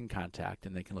of that you can contact,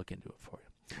 and they can look into it for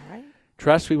you. All right.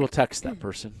 Tress, we will text that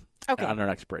person on our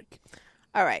next break.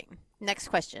 All right. Next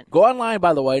question. Go online,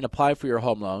 by the way, and apply for your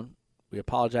home loan. We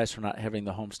apologize for not having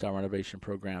the home style renovation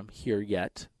program here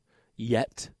yet.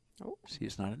 Oh. See,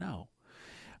 it's not a no.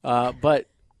 But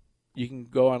you can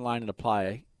go online and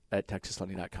apply at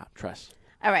texaslending.com. Tress.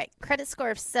 All right. Credit score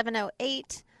of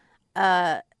 708,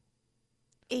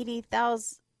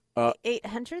 80,000,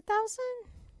 800,000?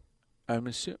 I'm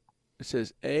assuming it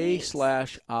says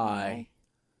A/I.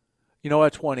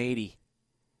 That's 180.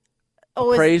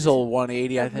 Oh, appraisal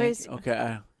 180, I think.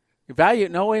 Okay. Value?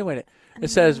 No, wait a minute. It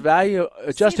says value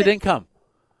adjusted income.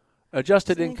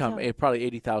 Adjusted income, probably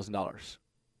 $80,000.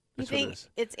 You think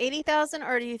it's 80,000,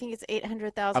 or do you think it's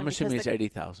 800,000? I'm assuming it's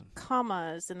 80,000.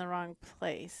 Comma is in the wrong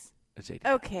place. It's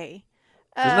 80,000. Okay.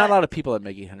 There's not a lot of people that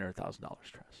make $800,000,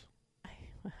 Tress.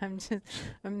 I'm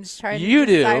just trying to. You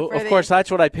do, of course. That's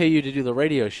what I pay you to do the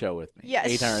radio show with me.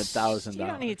 Yes, $800,000. You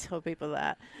don't need to tell people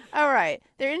that. All right,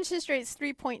 their interest rate's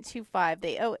 3.25.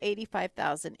 They owe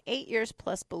 $85,000. 8 years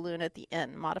plus balloon at the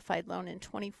end. Modified loan in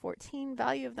 2014.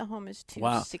 Value of the home is $260,000.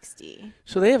 Wow.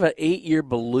 So they have an 8-year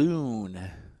balloon.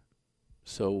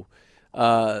 So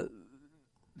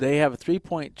they have a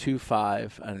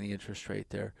 3.25 on the interest rate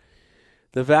there.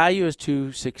 The value is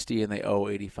 $260,000 and they owe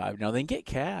 $85,000. Now they can get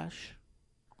cash.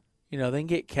 They can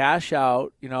get cash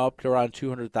out, up to around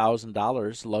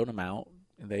 $200,000 loan amount,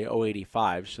 and they owe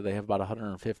 $85,000, so they have about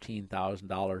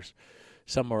 $115,000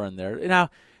 somewhere in there. Now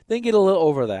they can get a little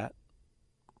over that.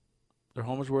 Their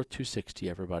home is worth $260,000.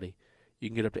 Everybody, you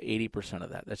can get up to 80% of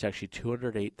that. That's actually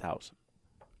 $208,000.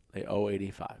 They owe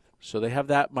 $85,000, so they have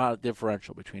that amount of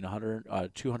differential between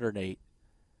 $208,000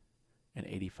 and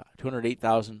 $85,000.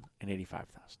 $208,000 and $85,000.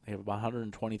 They have about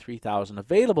 $123,000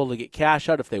 available to get cash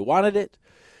out if they wanted it.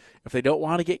 If they don't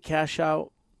want to get cash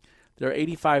out, their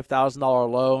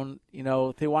 $85,000 loan,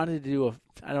 if they wanted to do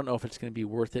I don't know if it's going to be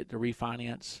worth it to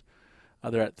refinance.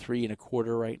 They're at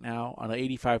 3.25% right now on an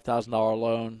 $85,000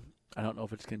 loan. I don't know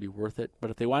if it's going to be worth it,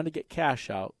 but if they wanted to get cash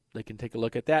out, they can take a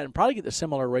look at that and probably get the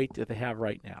similar rate that they have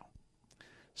right now.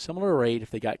 Similar rate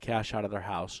if they got cash out of their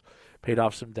house, paid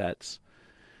off some debts.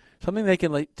 Something they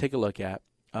can take a look at.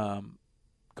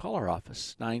 Call our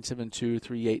office,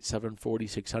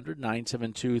 972-387-4600,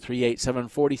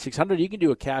 972-387-4600. You can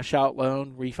do a cash-out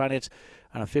loan, refinance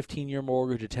on a 15-year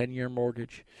mortgage, a 10-year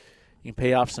mortgage. You can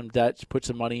pay off some debts, put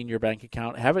some money in your bank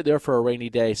account, have it there for a rainy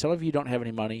day. Some of you don't have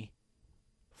any money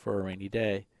for a rainy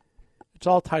day. It's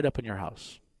all tied up in your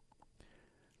house.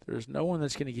 There's no one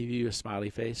that's going to give you a smiley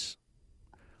face.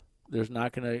 They're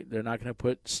not going to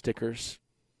put stickers,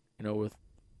 with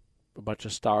a bunch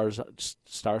of star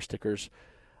stickers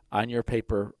on your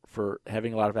paper for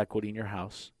having a lot of equity in your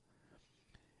house.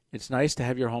 It's nice to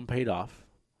have your home paid off,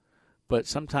 but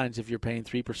sometimes if you're paying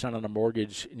 3% on a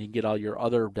mortgage and you can get all your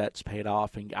other debts paid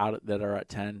off and out that are at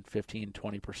 10, 15,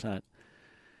 20%,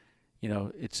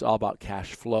 it's all about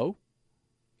cash flow,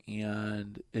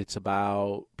 and it's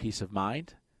about peace of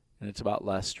mind, and it's about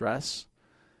less stress.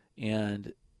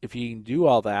 And if you can do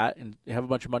all that and have a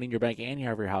bunch of money in your bank and you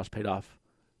have your house paid off,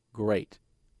 great.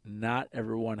 Not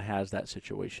everyone has that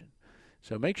situation.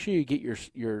 So make sure you get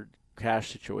your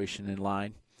cash situation in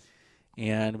line.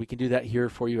 And we can do that here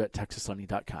for you at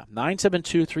TexasLending.com.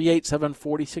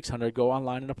 972-387-4600. Go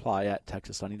online and apply at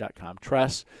TexasLending.com.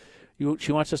 Tress,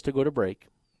 she wants us to go to break.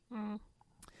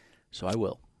 So I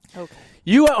will. Okay.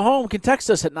 You at home can text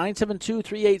us at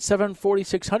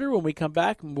 972-387-4600. When we come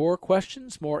back, more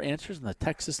questions, more answers on the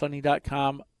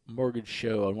TexasLending.com Mortgage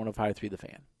Show on 105.3 The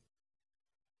Fan.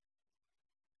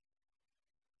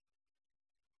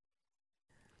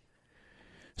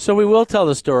 So we will tell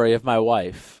the story of my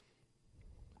wife.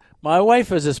 My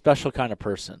wife is a special kind of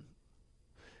person.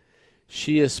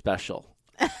 She is special.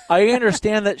 I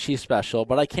understand that she's special,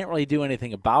 but I can't really do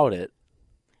anything about it.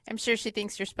 I'm sure she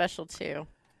thinks you're special, too.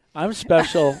 I'm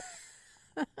special.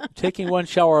 Taking one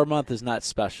shower a month is not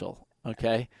special,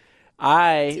 okay?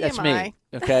 That's me,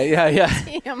 okay? Yeah.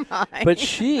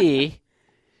 TMI.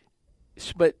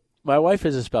 But my wife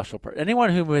is a special person.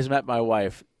 Anyone who has met my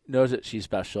wife knows that she's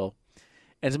special.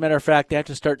 As a matter of fact, they have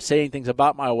to start saying things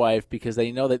about my wife because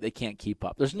they know that they can't keep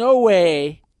up. There's no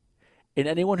way, and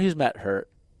anyone who's met her,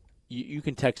 you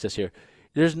can text us here,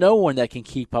 there's no one that can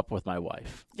keep up with my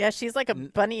wife. Yeah, she's like a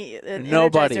bunny, an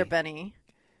Nobody. Energizer bunny.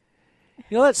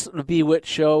 That's the Bewitched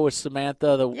show with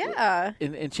Samantha. Yeah.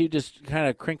 And she'd just kind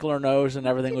of crinkle her nose and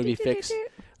everything would be fixed.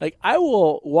 Like, I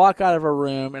will walk out of a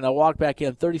room and I'll walk back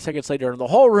in 30 seconds later and the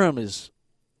whole room is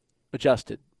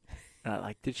adjusted. And I'm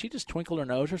like, did she just twinkle her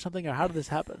nose or something? Or how did this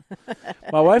happen?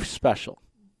 My wife's special.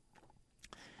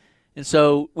 And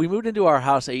so we moved into our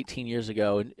house 18 years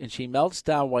ago, and she melts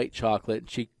down white chocolate.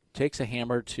 And she takes a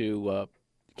hammer to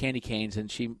candy canes, and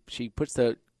she puts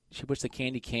the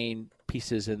candy cane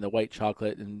pieces in the white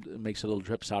chocolate and makes little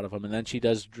drips out of them. And then she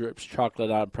drips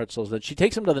chocolate on pretzels. Then she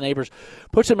takes them to the neighbors,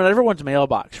 puts them in everyone's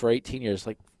mailbox for 18 years,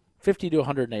 like 50 to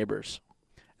 100 neighbors.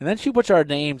 And then she puts our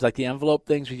names, like the envelope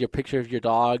things with your picture of your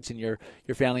dogs and your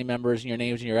family members and your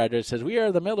names and your address. Says, we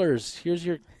are the Millers. Here's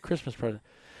your Christmas present.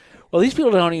 Well, these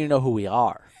people don't even know who we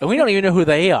are. And we don't even know who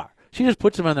they are. She just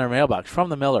puts them in their mailbox from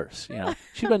the Millers.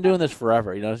 She's been doing this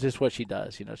forever. It's just what she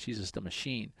does. She's just a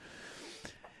machine.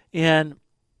 And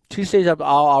she stays up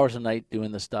all hours of the night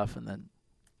doing this stuff. And then,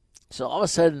 so all of a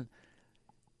sudden,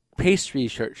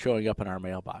 pastries start showing up in our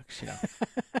mailbox,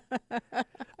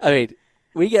 I mean,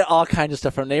 we get all kinds of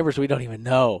stuff from neighbors we don't even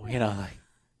know,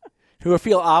 who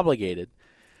feel obligated.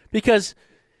 Because,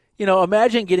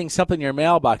 imagine getting something in your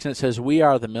mailbox and it says, we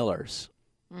are the Millers.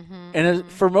 Mm-hmm. And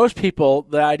for most people,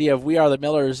 the idea of we are the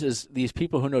Millers is these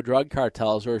people who know drug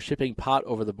cartels or are shipping pot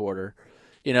over the border,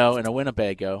 in a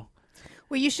Winnebago.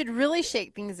 Well, you should really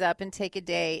shake things up and take a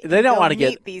day. They don't want to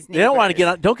get these neighbors. They don't want to get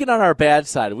on. Don't get on our bad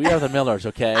side. We are the Millers,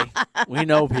 okay? We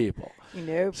know people.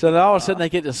 So then all of a sudden they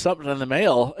get something in the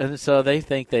mail, and so they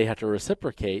think they have to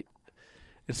reciprocate.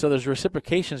 And so there's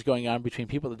reciprocations going on between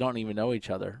people that don't even know each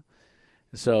other.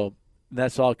 And so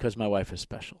that's all because my wife is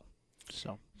special.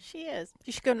 So she is.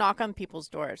 You should go knock on people's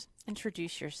doors.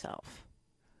 Introduce yourself.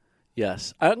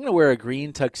 Yes. I'm going to wear a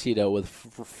green tuxedo with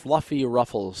fluffy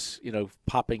ruffles,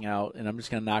 popping out, and I'm just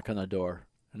going to knock on the door.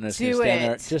 And just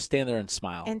stand there and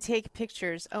smile. And take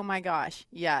pictures. Oh, my gosh.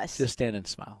 Yes. Just stand and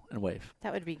smile and wave.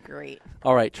 That would be great.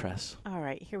 All right, Tress. All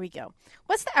right, here we go.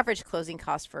 What's the average closing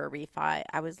cost for a refi?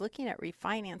 I was looking at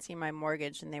refinancing my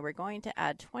mortgage, and they were going to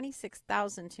add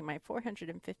 $26,000 to my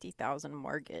 $450,000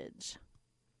 mortgage.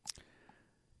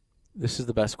 This is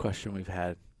the best question we've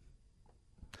had.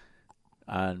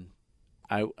 We're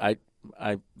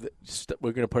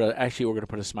going to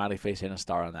put a smiley face and a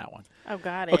star on that one. Oh,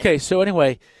 got it. Okay, so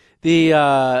anyway,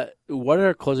 what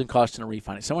are closing costs in a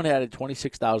refinance? Someone added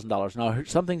 $26,000. Now,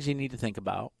 some things you need to think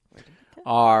about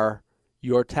are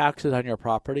your taxes on your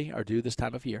property are due this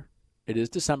time of year. It is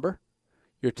December.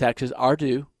 Your taxes are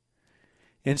due.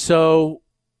 And so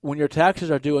when your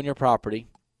taxes are due on your property,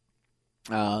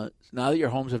 now that your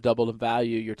homes have doubled in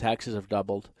value, your taxes have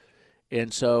doubled.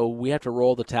 And so we have to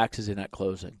roll the taxes in at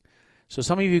closing. So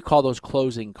some of you call those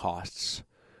closing costs.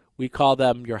 We call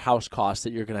them your house costs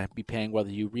that you're going to be paying whether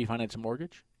you refinance a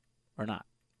mortgage or not.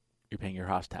 You're paying your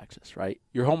house taxes, right?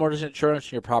 Your homeowner's insurance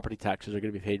and your property taxes are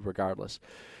going to be paid regardless.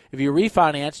 If you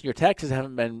refinance and your taxes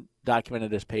haven't been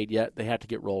documented as paid yet, they have to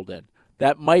get rolled in.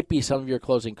 That might be some of your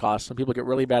closing costs. Some people get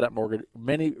really mad at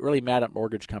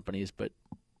mortgage companies, but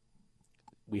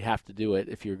we have to do it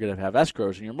if you're going to have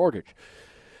escrows in your mortgage.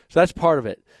 So that's part of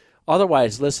it.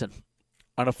 Otherwise, listen,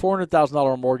 on a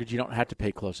 $400,000 mortgage, you don't have to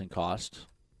pay closing costs.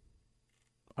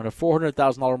 On a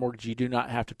 $400,000 mortgage, you do not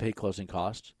have to pay closing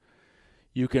costs.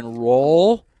 You can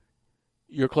roll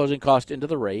your closing cost into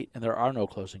the rate, and there are no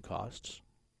closing costs.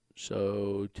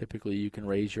 So typically you can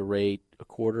raise your rate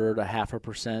 1/4 to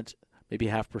 0.5%, maybe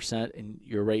 0.5%, and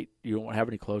your rate, you won't have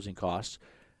any closing costs.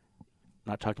 I'm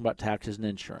not talking about taxes and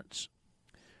insurance.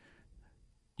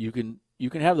 You can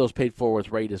have those paid for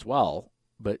with rate as well,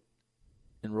 but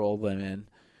enroll them in.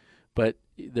 But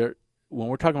when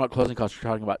we're talking about closing costs, we're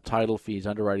talking about title fees,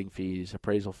 underwriting fees,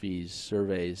 appraisal fees,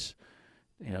 surveys,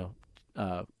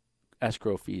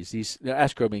 escrow fees.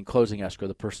 Escrow being closing escrow,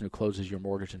 the person who closes your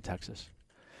mortgage in Texas.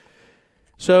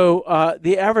 So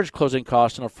the average closing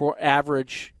cost if you're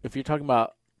talking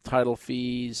about title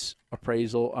fees,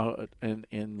 appraisal,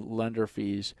 and lender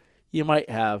fees, you might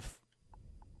have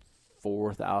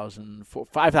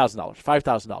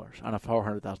 $5,000 on a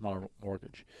 $400,000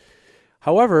 mortgage.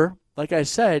 However, like I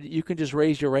said, you can just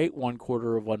raise your rate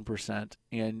 1/4%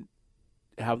 and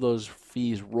have those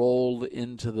fees rolled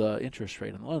into the interest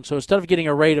rate on the loan. So instead of getting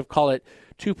a rate of, call it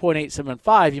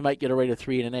 2.875, you might get a rate of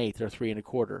 3 1/8 or 3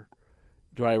 1/4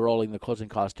 by rolling the closing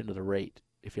cost into the rate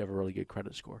if you have a really good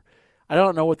credit score. I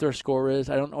don't know what their score is.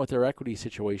 I don't know what their equity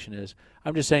situation is.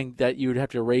 I'm just saying that you would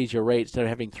have to raise your rate. Instead of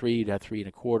having 3, you'd have 3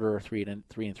 1/4 or 3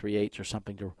 3/8 or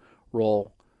something to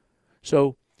roll.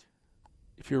 So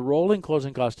if you're rolling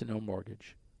closing costs to no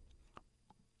mortgage,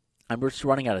 I'm just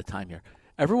running out of time here.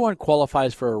 Everyone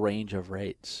qualifies for a range of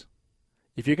rates.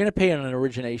 If you're going to pay an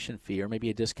origination fee or maybe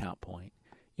a discount point,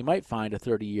 you might find a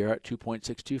 30-year at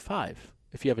 2.625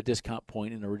 if you have a discount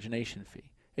point and origination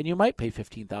fee. And you might pay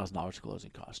 $15,000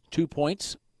 closing costs. 2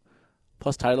 points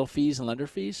plus title fees and lender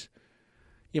fees,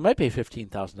 you might pay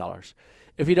 $15,000.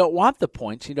 If you don't want the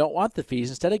points, you don't want the fees,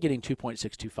 instead of getting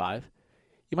 2.625,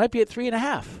 you might be at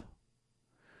 3.5.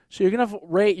 So you're going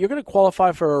to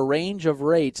qualify for a range of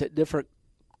rates at different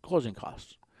closing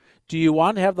costs. Do you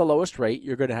want to have the lowest rate?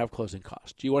 You're going to have closing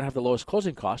costs. Do you want to have the lowest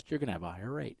closing cost? You're going to have a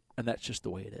higher rate. And that's just the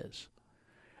way it is.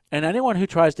 And anyone who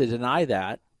tries to deny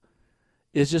that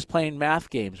is just playing math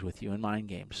games with you and mind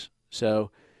games.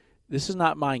 So this is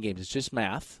not mind games. It's just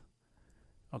math.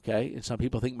 Okay? And some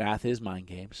people think math is mind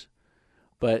games.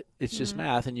 But it's just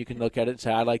math, and you can look at it and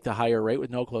say, I like the higher rate with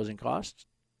no closing costs.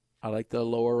 I like the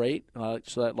lower rate,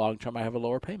 so that long term I have a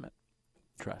lower payment.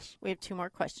 Tress. We have 2 more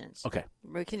questions. Okay.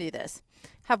 We can do this.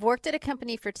 Have worked at a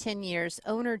company for 10 years.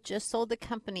 Owner just sold the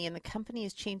company, and the company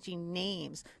is changing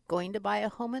names. Going to buy a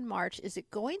home in March. Is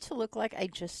it going to look like I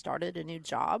just started a new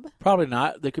job? Probably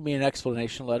not. There could be an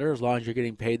explanation letter as long as you're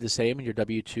getting paid the same in your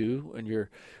W-2 and we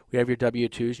have your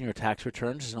W-2s and your tax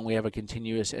returns, and we have a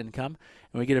continuous income.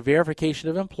 And we get a verification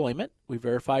of employment. We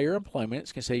verify your employment.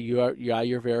 It's going to say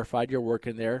you're verified. You're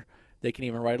working there. They can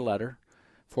even write a letter,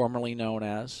 formerly known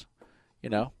as.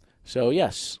 So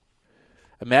yes.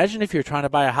 Imagine if you're trying to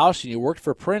buy a house and you worked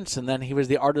for Prince, and then he was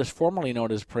the artist formerly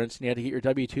known as Prince, and you had to get your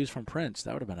W-2s from Prince.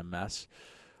 That would have been a mess.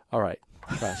 All right,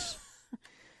 press.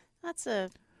 That's a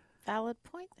valid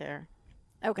point there.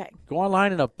 Okay. Go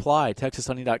online and apply,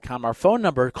 TexasLending.com. Our phone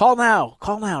number, call now,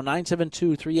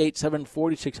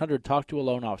 972-387-4600. Talk to a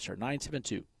loan officer,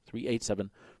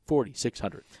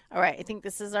 972-387-4600. All right, I think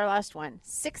this is our last one.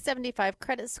 675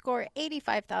 credit score,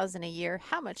 $85,000 a year.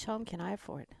 How much home can I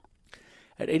afford?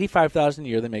 At $85,000 a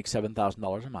year, they make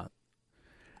 $7,000 a month.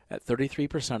 At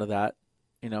 33% of that,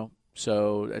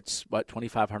 so that's what,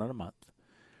 $2,500 a month.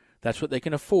 That's what they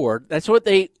can afford. That's what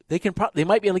they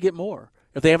might be able to get more.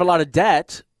 If they have a lot of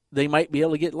debt, they might be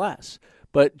able to get less.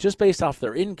 But just based off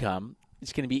their income,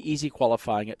 it's going to be easy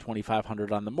qualifying at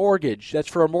 $2,500 on the mortgage. That's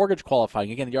for a mortgage qualifying.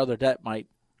 Again, your other debt might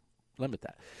limit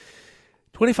that.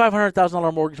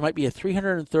 $2,500,000 mortgage might be a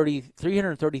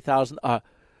 $330,000.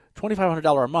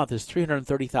 $2,500 a month is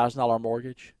 $330,000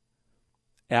 mortgage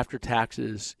after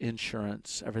taxes,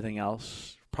 insurance, everything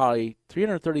else. Probably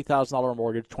 $330,000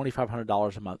 mortgage,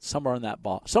 $2,500 a month, somewhere in that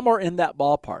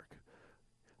ballpark.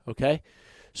 Okay,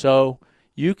 so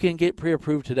you can get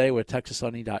pre-approved today with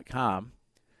TexasLending.com.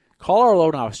 Call our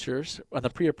loan officers on the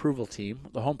pre-approval team,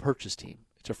 the home purchase team.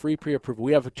 It's a free pre-approval.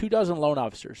 We have 24 loan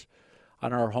officers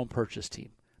on our home purchase team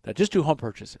that just do home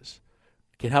purchases.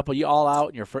 Can help you all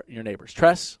out and your neighbors.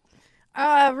 Tress?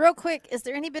 Real quick, is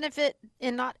there any benefit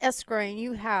in not escrowing?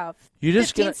 You have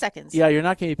 15 seconds. Yeah, you're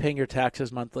not going to be paying your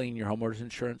taxes monthly and your homeowner's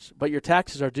insurance, but your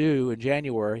taxes are due in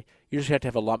January. You just have to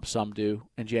have a lump sum due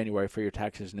in January for your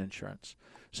taxes and insurance.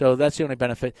 So that's the only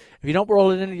benefit. If you don't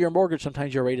roll it into your mortgage,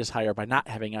 sometimes your rate is higher by not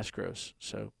having escrows.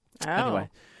 So anyway,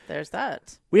 there's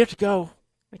that. We have to go.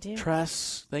 We do.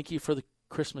 Tress, thank you for the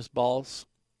Christmas balls.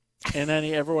 And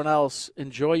everyone else,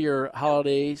 enjoy your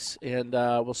holidays, and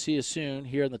we'll see you soon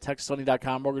here on the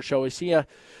TexasLending.com Mortgage Show. We see you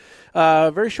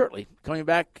very shortly. Coming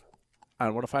back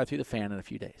on 105.3 The Fan in a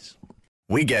few days.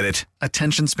 We get it.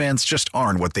 Attention spans just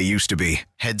aren't what they used to be.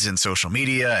 Heads in social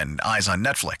media and eyes on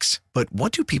Netflix. But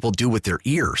what do people do with their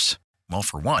ears? Well,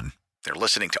 for one, they're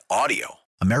listening to audio.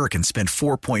 Americans spend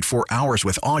 4.4 hours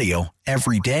with audio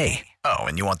every day. Oh,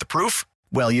 and you want the proof?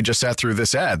 Well, you just sat through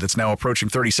this ad that's now approaching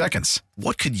 30 seconds.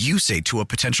 What could you say to a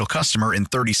potential customer in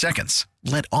 30 seconds?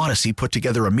 Let Odyssey put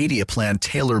together a media plan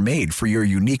tailor-made for your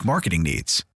unique marketing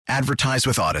needs. Advertise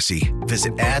with Odyssey.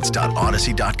 Visit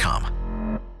ads.odyssey.com.